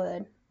 the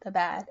good, the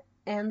bad,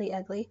 and the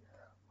ugly,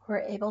 who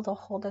are able to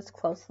hold us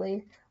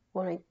closely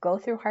when we go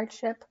through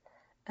hardship,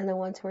 and the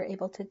ones who are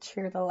able to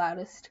cheer the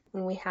loudest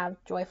when we have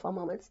joyful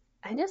moments.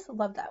 I just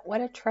love that.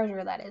 What a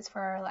treasure that is for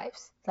our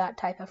lives. That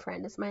type of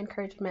friend is my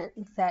encouragement,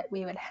 that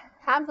we would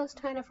have those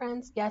kind of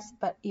friends, yes,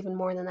 but even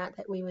more than that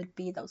we would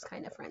be those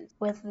kind of friends.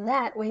 With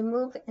that, we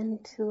move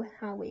into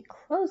how we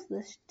close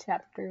this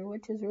chapter,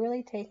 which is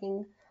really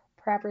taking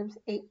Proverbs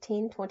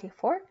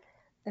 18:24.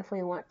 If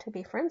we want to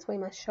be friends, we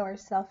must show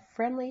ourselves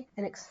friendly,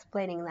 and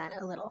explaining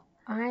that a little.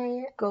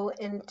 I go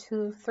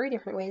into 3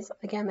 different ways.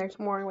 Again, there's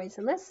more ways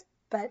than this,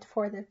 but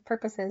for the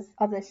purposes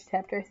of this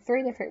chapter,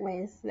 3 different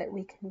ways that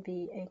we can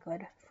be a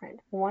good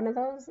friend. One of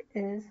those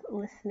is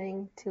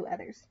listening to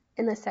others.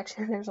 In this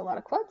section, there's a lot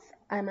of quotes.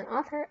 I'm an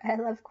author. I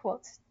love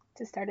quotes.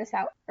 To start us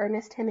out,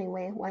 Ernest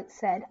Hemingway once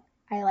said,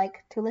 "I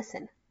like to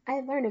listen. I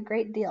have learned a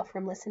great deal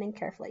from listening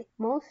carefully.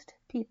 Most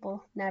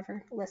people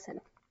never listen."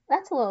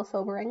 That's a little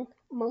sobering.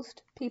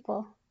 Most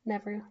people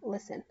never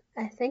listen.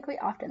 I think we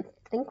often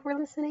think we're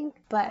listening,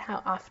 but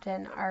how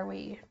often are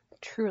we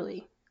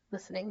truly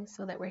listening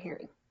so that we're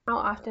hearing? How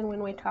often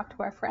when we talk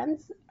to our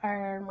friends,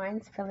 are our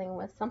minds filling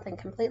with something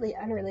completely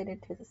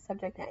unrelated to the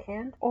subject at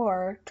hand,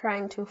 or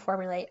trying to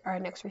formulate our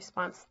next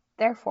response,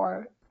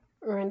 therefore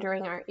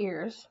rendering our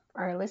ears,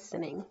 our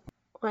listening,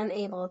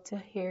 unable to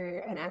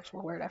hear an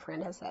actual word a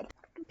friend has said.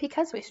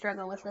 Because we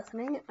struggle with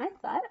listening, I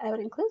thought I would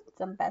include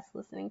some best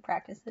listening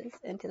practices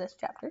into this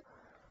chapter.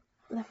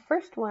 The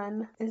first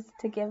one is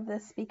to give the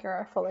speaker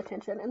our full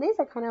attention. And these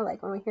are kind of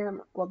like when we hear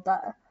them, well,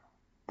 duh.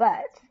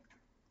 But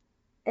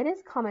it is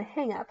a common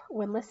hang-up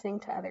when listening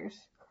to others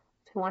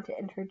to want to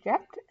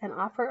interject and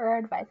offer our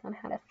advice on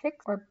how to fix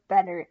or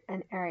better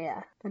an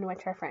area in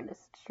which our friend is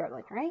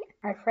struggling, right?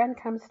 Our friend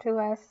comes to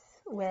us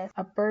with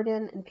a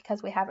burden, and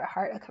because we have a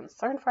heart of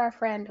concern for our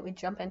friend, we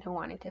jump into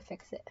wanting to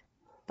fix it.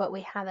 But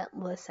we haven't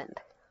listened.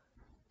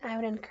 I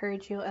would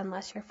encourage you,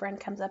 unless your friend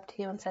comes up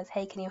to you and says,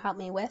 hey, can you help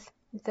me with,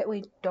 that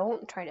we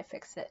don't try to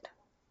fix it.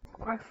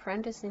 Our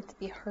friend just needs to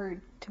be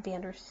heard, to be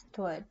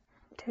understood,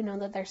 to know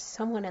that there's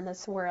someone in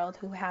this world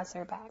who has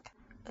their back.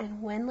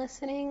 And when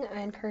listening, I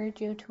encourage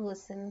you to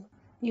listen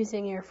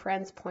using your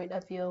friend's point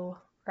of view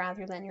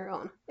rather than your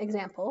own.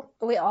 Example,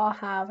 we all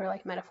have, or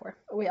like metaphor,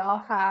 we all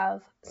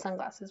have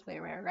sunglasses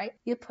we wear, right?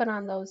 You put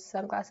on those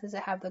sunglasses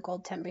that have the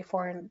gold tint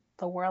before, and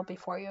the world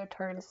before you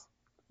turns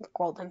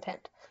golden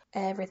tint.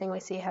 Everything we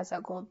see has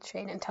that gold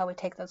shade until we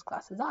take those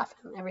glasses off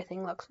and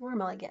everything looks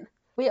normal again.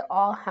 We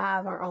all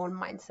have our own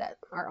mindset,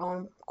 our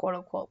own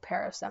quote-unquote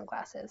pair of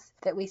sunglasses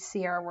that we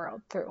see our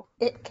world through.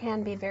 It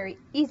can be very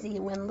easy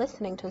when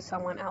listening to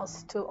someone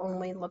else to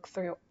only look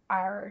through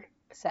our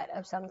set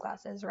of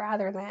sunglasses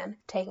rather than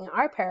taking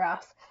our pair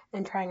off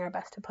and trying our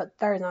best to put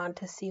theirs on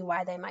to see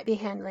why they might be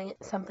handling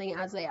something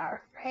as they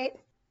are, right?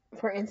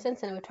 For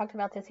instance, and we've talked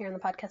about this here in the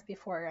podcast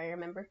before, I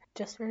remember,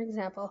 just for an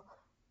example,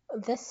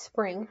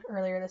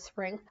 earlier this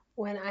spring,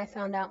 when I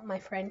found out my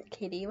friend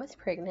Katie was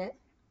pregnant,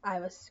 I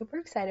was super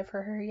excited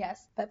for her,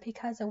 yes, but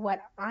because of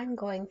what I'm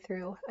going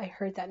through, I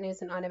heard that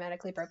news and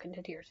automatically broke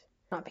into tears.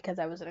 Not because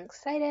I wasn't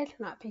excited,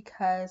 not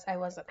because I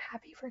wasn't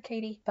happy for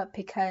Katie, but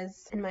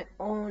because in my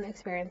own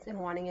experience in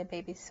wanting a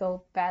baby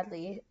so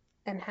badly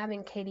and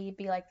having Katie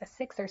be like the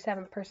 6th or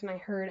 7th person I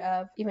heard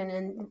of,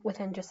 even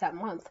within just that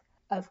month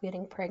of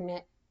getting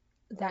pregnant,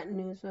 that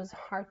news was a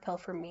hard pill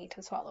for me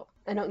to swallow.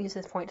 I don't use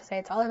this point to say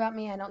it's all about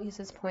me. I don't use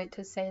this point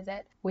to say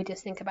that we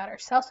just think about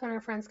ourselves when our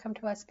friends come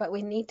to us, but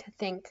we need to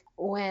think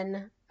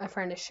when a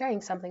friend is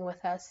sharing something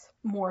with us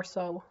more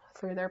so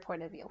through their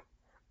point of view,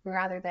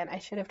 rather than I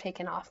should have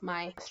taken off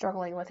my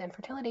struggling with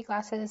infertility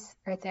glasses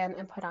right then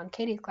and put on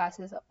Katie's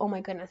glasses. Oh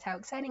my goodness, how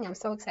exciting. I'm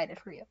so excited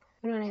for you.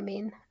 You know what I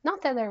mean?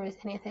 Not that there was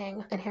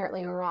anything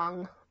inherently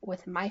wrong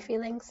with my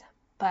feelings,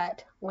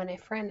 but when a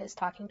friend is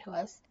talking to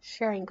us,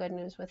 sharing good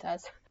news with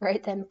us,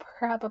 right then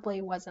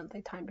probably wasn't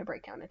the time to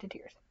break down into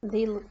tears.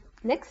 The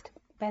next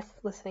best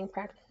listening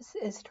practice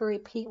is to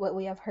repeat what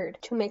we have heard.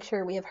 To make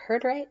sure we have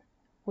heard right,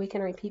 we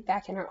can repeat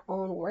back in our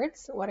own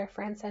words what our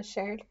friends has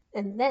shared,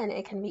 and then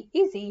it can be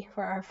easy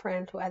for our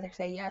friend to either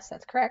say, yes,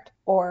 that's correct,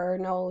 or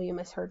no, you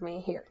misheard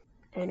me here,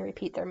 and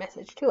repeat their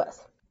message to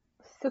us.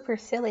 Super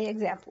silly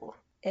example.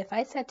 If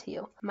I said to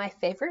you, my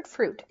favorite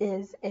fruit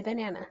is a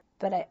banana,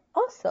 but I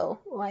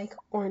also like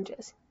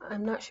oranges.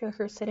 I'm not sure if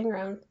you're sitting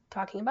around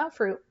talking about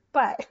fruit,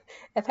 but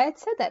if I had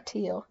said that to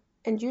you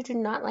and you do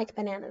not like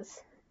bananas,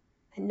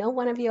 I know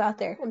one of you out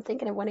there, I'm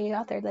thinking of one of you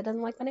out there that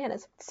doesn't like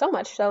bananas. So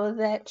much so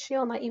that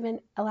she'll not even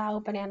allow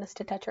bananas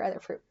to touch her other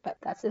fruit, but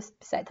that's just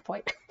beside the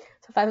point.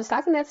 So if I was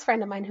talking to this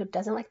friend of mine who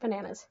doesn't like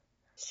bananas,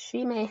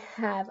 she may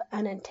have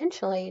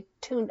unintentionally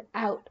tuned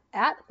out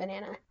at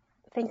banana,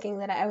 thinking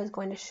that I was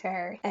going to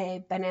share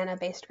a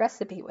banana-based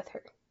recipe with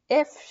her.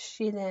 If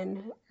she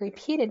then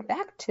repeated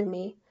back to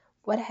me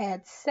what I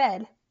had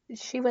said,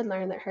 she would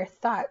learn that her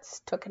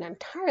thoughts took an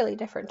entirely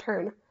different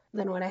turn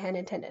than what I had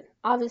intended.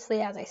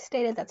 Obviously, as I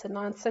stated, that's a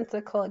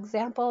nonsensical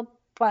example,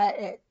 but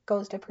it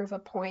goes to prove a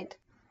point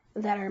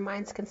that our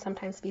minds can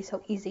sometimes be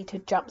so easy to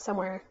jump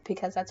somewhere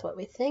because that's what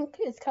we think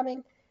is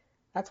coming.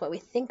 That's what we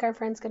think our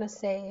friend's going to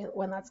say,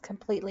 when that's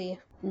completely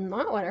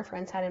not what our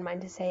friends had in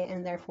mind to say,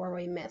 and therefore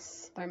we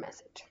miss their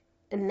message.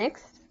 And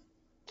next,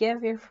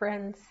 give your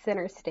friends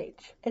center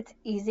stage. It's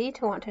easy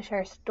to want to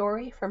share a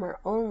story from our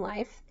own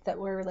life that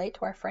will relate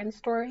to our friend's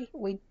story.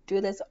 We do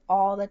this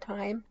all the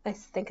time, I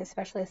think,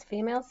 especially as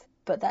females,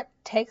 but that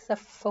takes the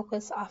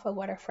focus off of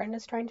what our friend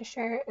is trying to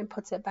share and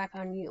puts it back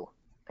on you.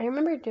 I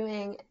remember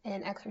doing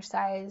an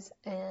exercise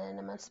in,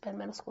 I must have been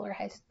middle school or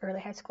early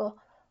high school,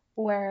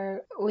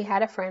 where we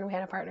had a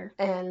partner,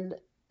 and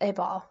a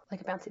ball,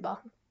 like a bouncy ball,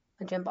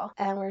 a gym ball.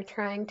 And we're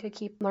trying to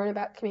learn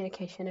about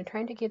communication and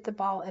trying to keep the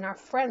ball in our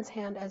friend's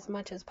hand as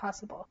much as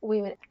possible.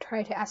 We would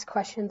try to ask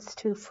questions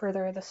to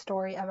further the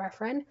story of our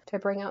friend, to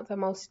bring out the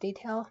most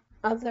detail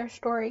of their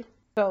story.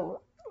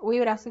 So we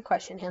would ask a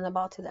question, hand the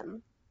ball to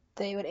them.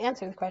 They would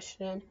answer the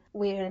question.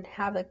 We would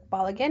have the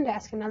ball again to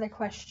ask another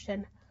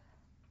question.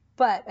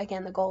 But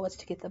again, the goal was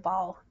to get the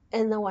ball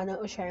in the one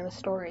that was sharing the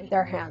story,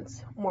 their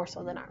hands, more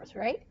so than ours,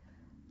 right?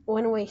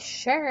 When we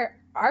share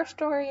our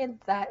story,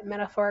 that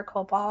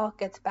metaphorical ball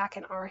gets back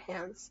in our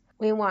hands.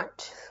 We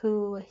want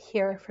to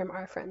hear from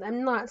our friends.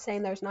 I'm not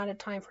saying there's not a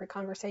time for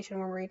conversation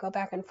where we go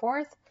back and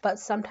forth, but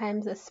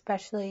sometimes,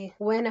 especially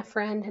when a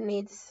friend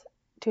needs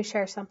to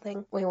share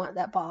something, we want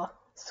that ball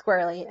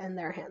squarely in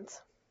their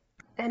hands.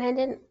 And I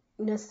didn't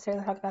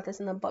necessarily talk about this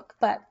in the book,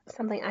 but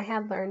something I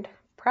have learned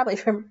probably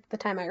from the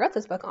time I wrote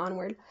this book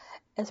onward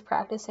is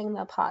practicing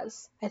the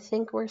pause. I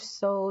think we're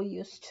so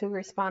used to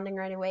responding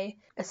right away,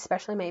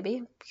 especially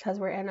maybe because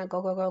we're in a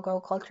go, go, go, go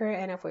culture.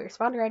 And if we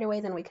respond right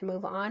away, then we can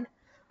move on.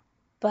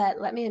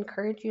 But let me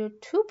encourage you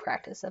to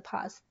practice the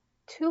pause,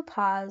 to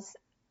pause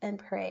and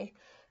pray,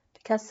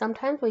 because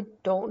sometimes we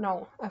don't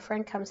know. A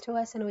friend comes to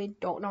us and we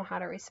don't know how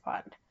to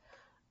respond.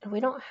 And we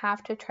don't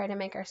have to try to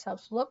make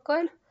ourselves look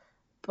good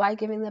by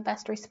giving the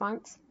best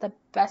response. The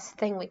best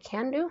thing we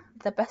can do,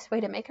 the best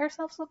way to make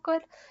ourselves look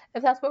good,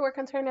 if that's what we're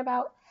concerned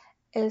about,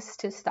 is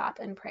to stop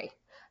and pray.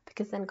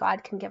 Because then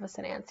God can give us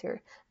an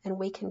answer and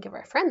we can give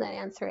our friend that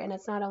answer. And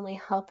it's not only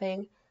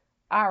helping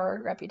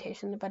our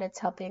reputation, but it's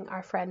helping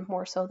our friend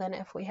more so than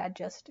if we had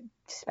just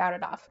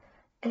spouted off.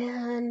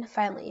 And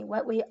finally,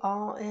 what we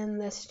all in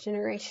this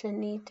generation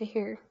need to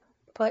hear: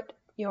 put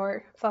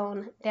your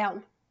phone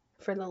down.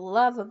 For the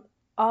love of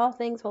all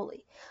things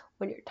holy.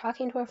 When you're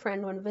talking to a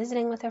friend, when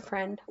visiting with a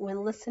friend,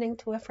 when listening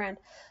to a friend,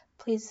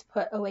 please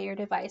put away your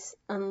device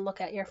and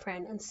look at your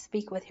friend and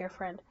speak with your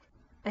friend.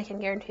 I can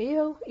guarantee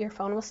you your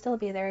phone will still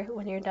be there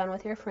when you're done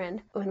with your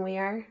friend. When we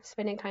are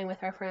spending time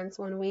with our friends,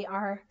 when we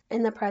are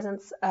in the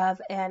presence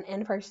of an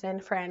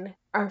in-person friend,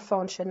 our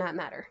phone should not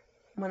matter.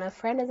 When a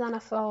friend is on a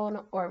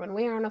phone or when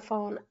we are on a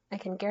phone, I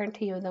can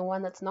guarantee you the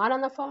one that's not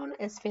on the phone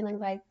is feeling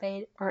like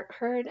they aren't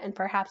heard and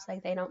perhaps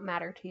like they don't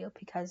matter to you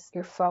because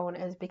your phone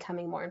is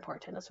becoming more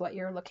important. It's what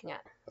you're looking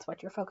at. It's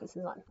what your focus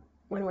is on.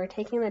 When we're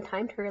taking the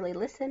time to really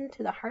listen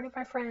to the heart of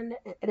our friend,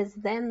 it is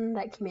then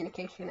that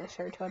communication is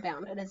sure to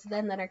abound. It is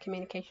then that our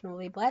communication will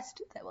be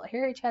blessed, that we'll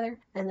hear each other,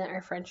 and that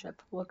our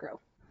friendship will grow.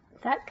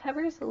 That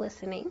covers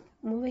listening.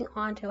 Moving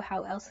on to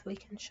how else we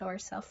can show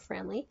ourselves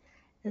friendly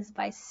is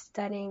by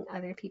studying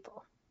other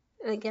people.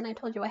 And again, I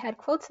told you I had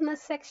quotes in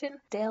this section.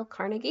 Dale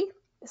Carnegie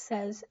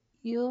says,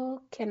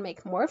 "You can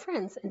make more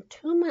friends in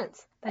 2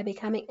 months by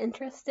becoming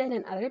interested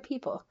in other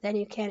people than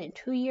you can in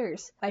 2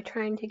 years by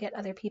trying to get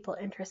other people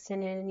interested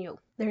in you."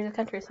 There's a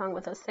country song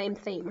with the same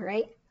theme,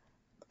 right?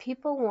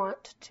 People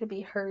want to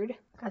be heard.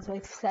 As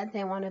we've said,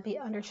 they want to be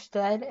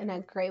understood, and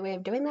a great way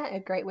of doing that, a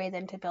great way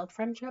then to build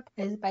friendship,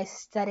 is by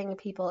studying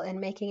people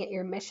and making it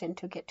your mission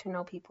to get to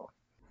know people.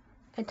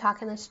 I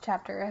talk in this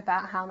chapter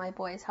about how my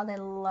boys, how they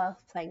love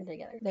playing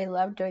together. They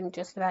love doing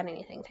just about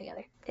anything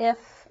together.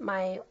 If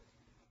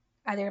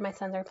either of my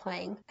sons are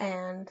playing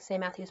and say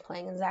Matthew's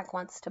playing and Zach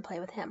wants to play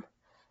with him,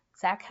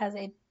 Zach has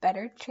a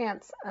better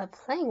chance of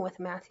playing with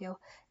Matthew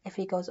if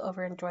he goes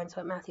over and joins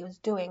what Matthew is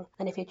doing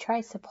than if he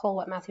tries to pull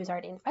what Matthew's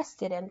already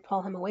invested in,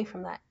 pull him away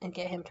from that and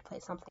get him to play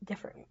something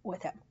different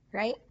with him,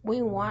 right?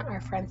 We want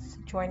our friends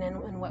to join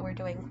in what we're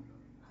doing.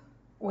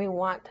 We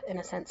want, in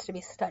a sense, to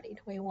be studied.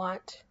 We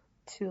want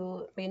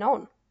to be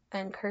known. I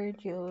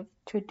encourage you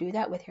to do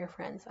that with your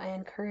friends. I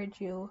encourage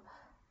you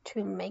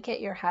to make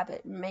it your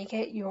habit, make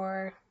it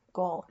your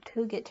goal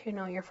to get to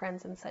know your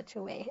friends in such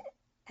a way.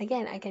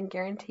 Again, I can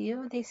guarantee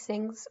you these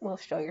things will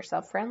show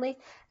yourself friendly,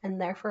 and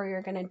therefore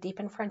you're going to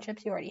deepen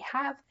friendships you already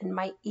have and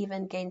might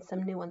even gain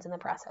some new ones in the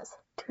process.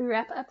 To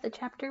wrap up the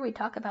chapter, we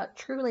talk about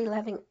truly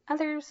loving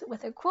others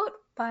with a quote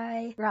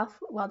by Ralph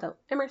Waldo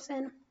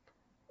Emerson.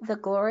 "The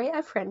glory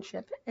of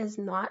friendship is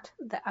not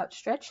the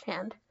outstretched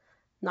hand,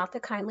 not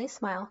the kindly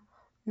smile,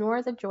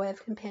 nor the joy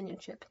of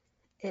companionship.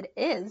 It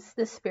is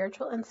the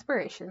spiritual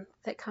inspiration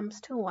that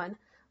comes to one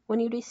when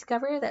you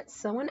discover that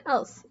someone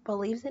else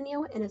believes in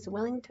you and is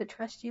willing to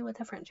trust you with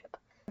a friendship.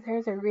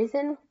 There's a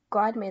reason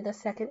God made the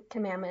second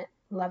commandment,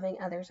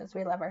 loving others as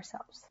we love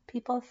ourselves.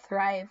 People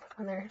thrive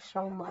when they're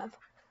shown love."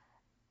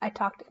 I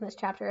talked in this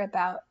chapter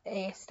about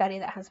a study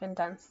that has been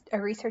done.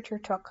 A researcher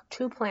took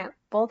 2 plants.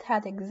 Both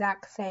had the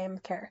exact same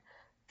care.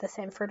 The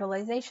same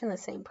fertilization, the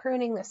same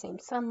pruning, the same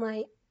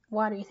sunlight,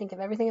 water. You think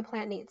of everything a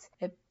plant needs.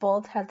 It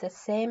both had the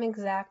same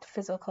exact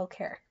physical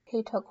care.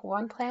 He took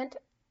one plant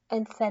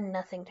and said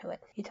nothing to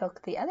it. He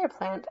took the other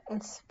plant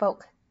and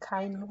spoke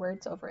kind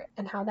words over it.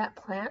 And how that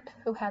plant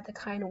who had the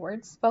kind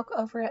words spoke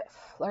over it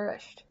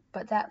flourished.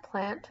 But that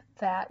plant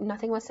that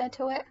nothing was said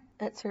to it,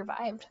 it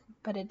survived,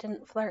 but it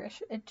didn't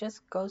flourish. It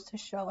just goes to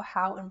show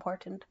how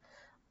important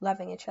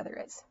loving each other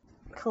is.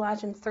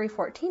 Colossians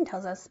 3:14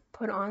 tells us,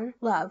 "Put on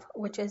love,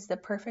 which is the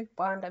perfect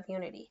bond of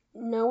unity."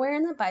 Nowhere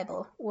in the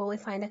Bible will we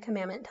find a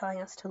commandment telling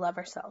us to love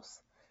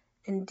ourselves.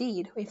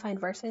 Indeed, we find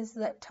verses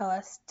that tell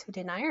us to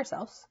deny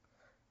ourselves,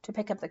 to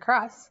pick up the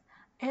cross,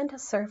 and to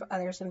serve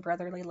others in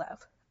brotherly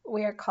love.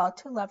 We are called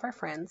to love our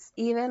friends,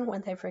 even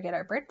when they forget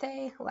our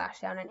birthday,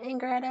 lash out in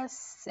anger at us,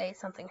 say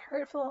something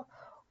hurtful,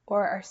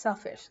 or are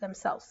selfish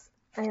themselves.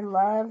 I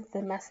love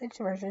the Message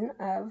version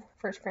of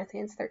 1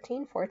 Corinthians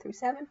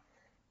 13:4-7,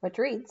 which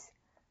reads,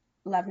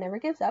 "Love never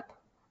gives up.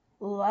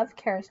 Love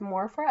cares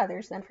more for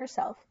others than for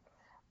self.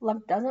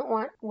 Love doesn't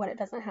want what it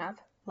doesn't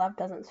have. Love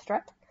doesn't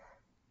strut,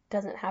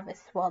 doesn't have a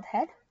swelled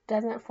head,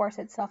 doesn't force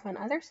itself on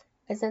others,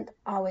 isn't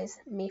always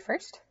me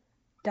first,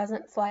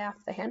 doesn't fly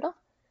off the handle,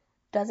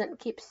 doesn't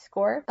keep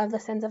score of the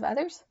sins of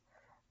others,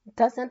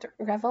 doesn't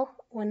revel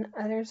when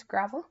others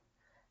grovel,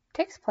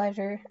 takes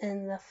pleasure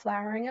in the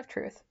flowering of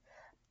truth,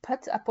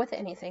 puts up with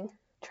anything,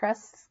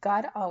 trusts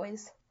God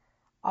always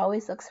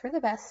looks for the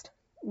best,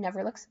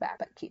 never looks back,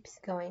 but keeps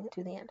going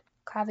to the end.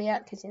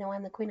 Caveat, because you know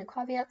I'm the queen of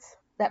caveats.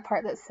 That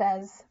part that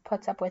says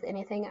puts up with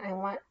anything,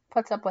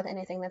 puts up with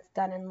anything that's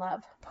done in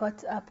love.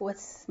 Puts up with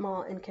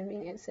small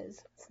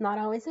inconveniences. It's not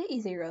always the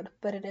easy road,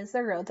 but it is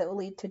the road that will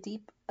lead to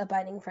deep,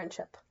 abiding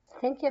friendship.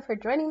 Thank you for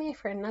joining me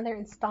for another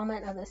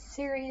installment of this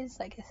series.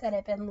 Like I said,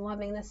 I've been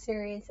loving this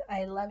series.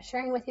 I love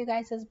sharing with you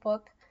guys this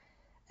book.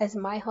 It's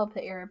my hope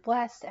that you're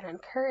blessed and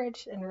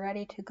encouraged and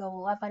ready to go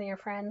love on your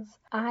friends.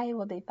 I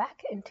will be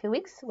back in 2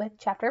 weeks with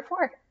chapter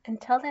 4.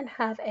 Until then,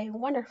 have a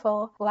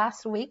wonderful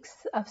last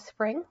weeks of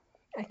spring.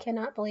 I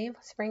cannot believe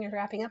spring is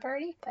wrapping up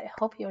already, but I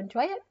hope you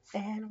enjoy it,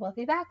 and we'll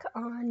be back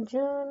on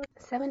June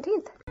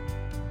 17th.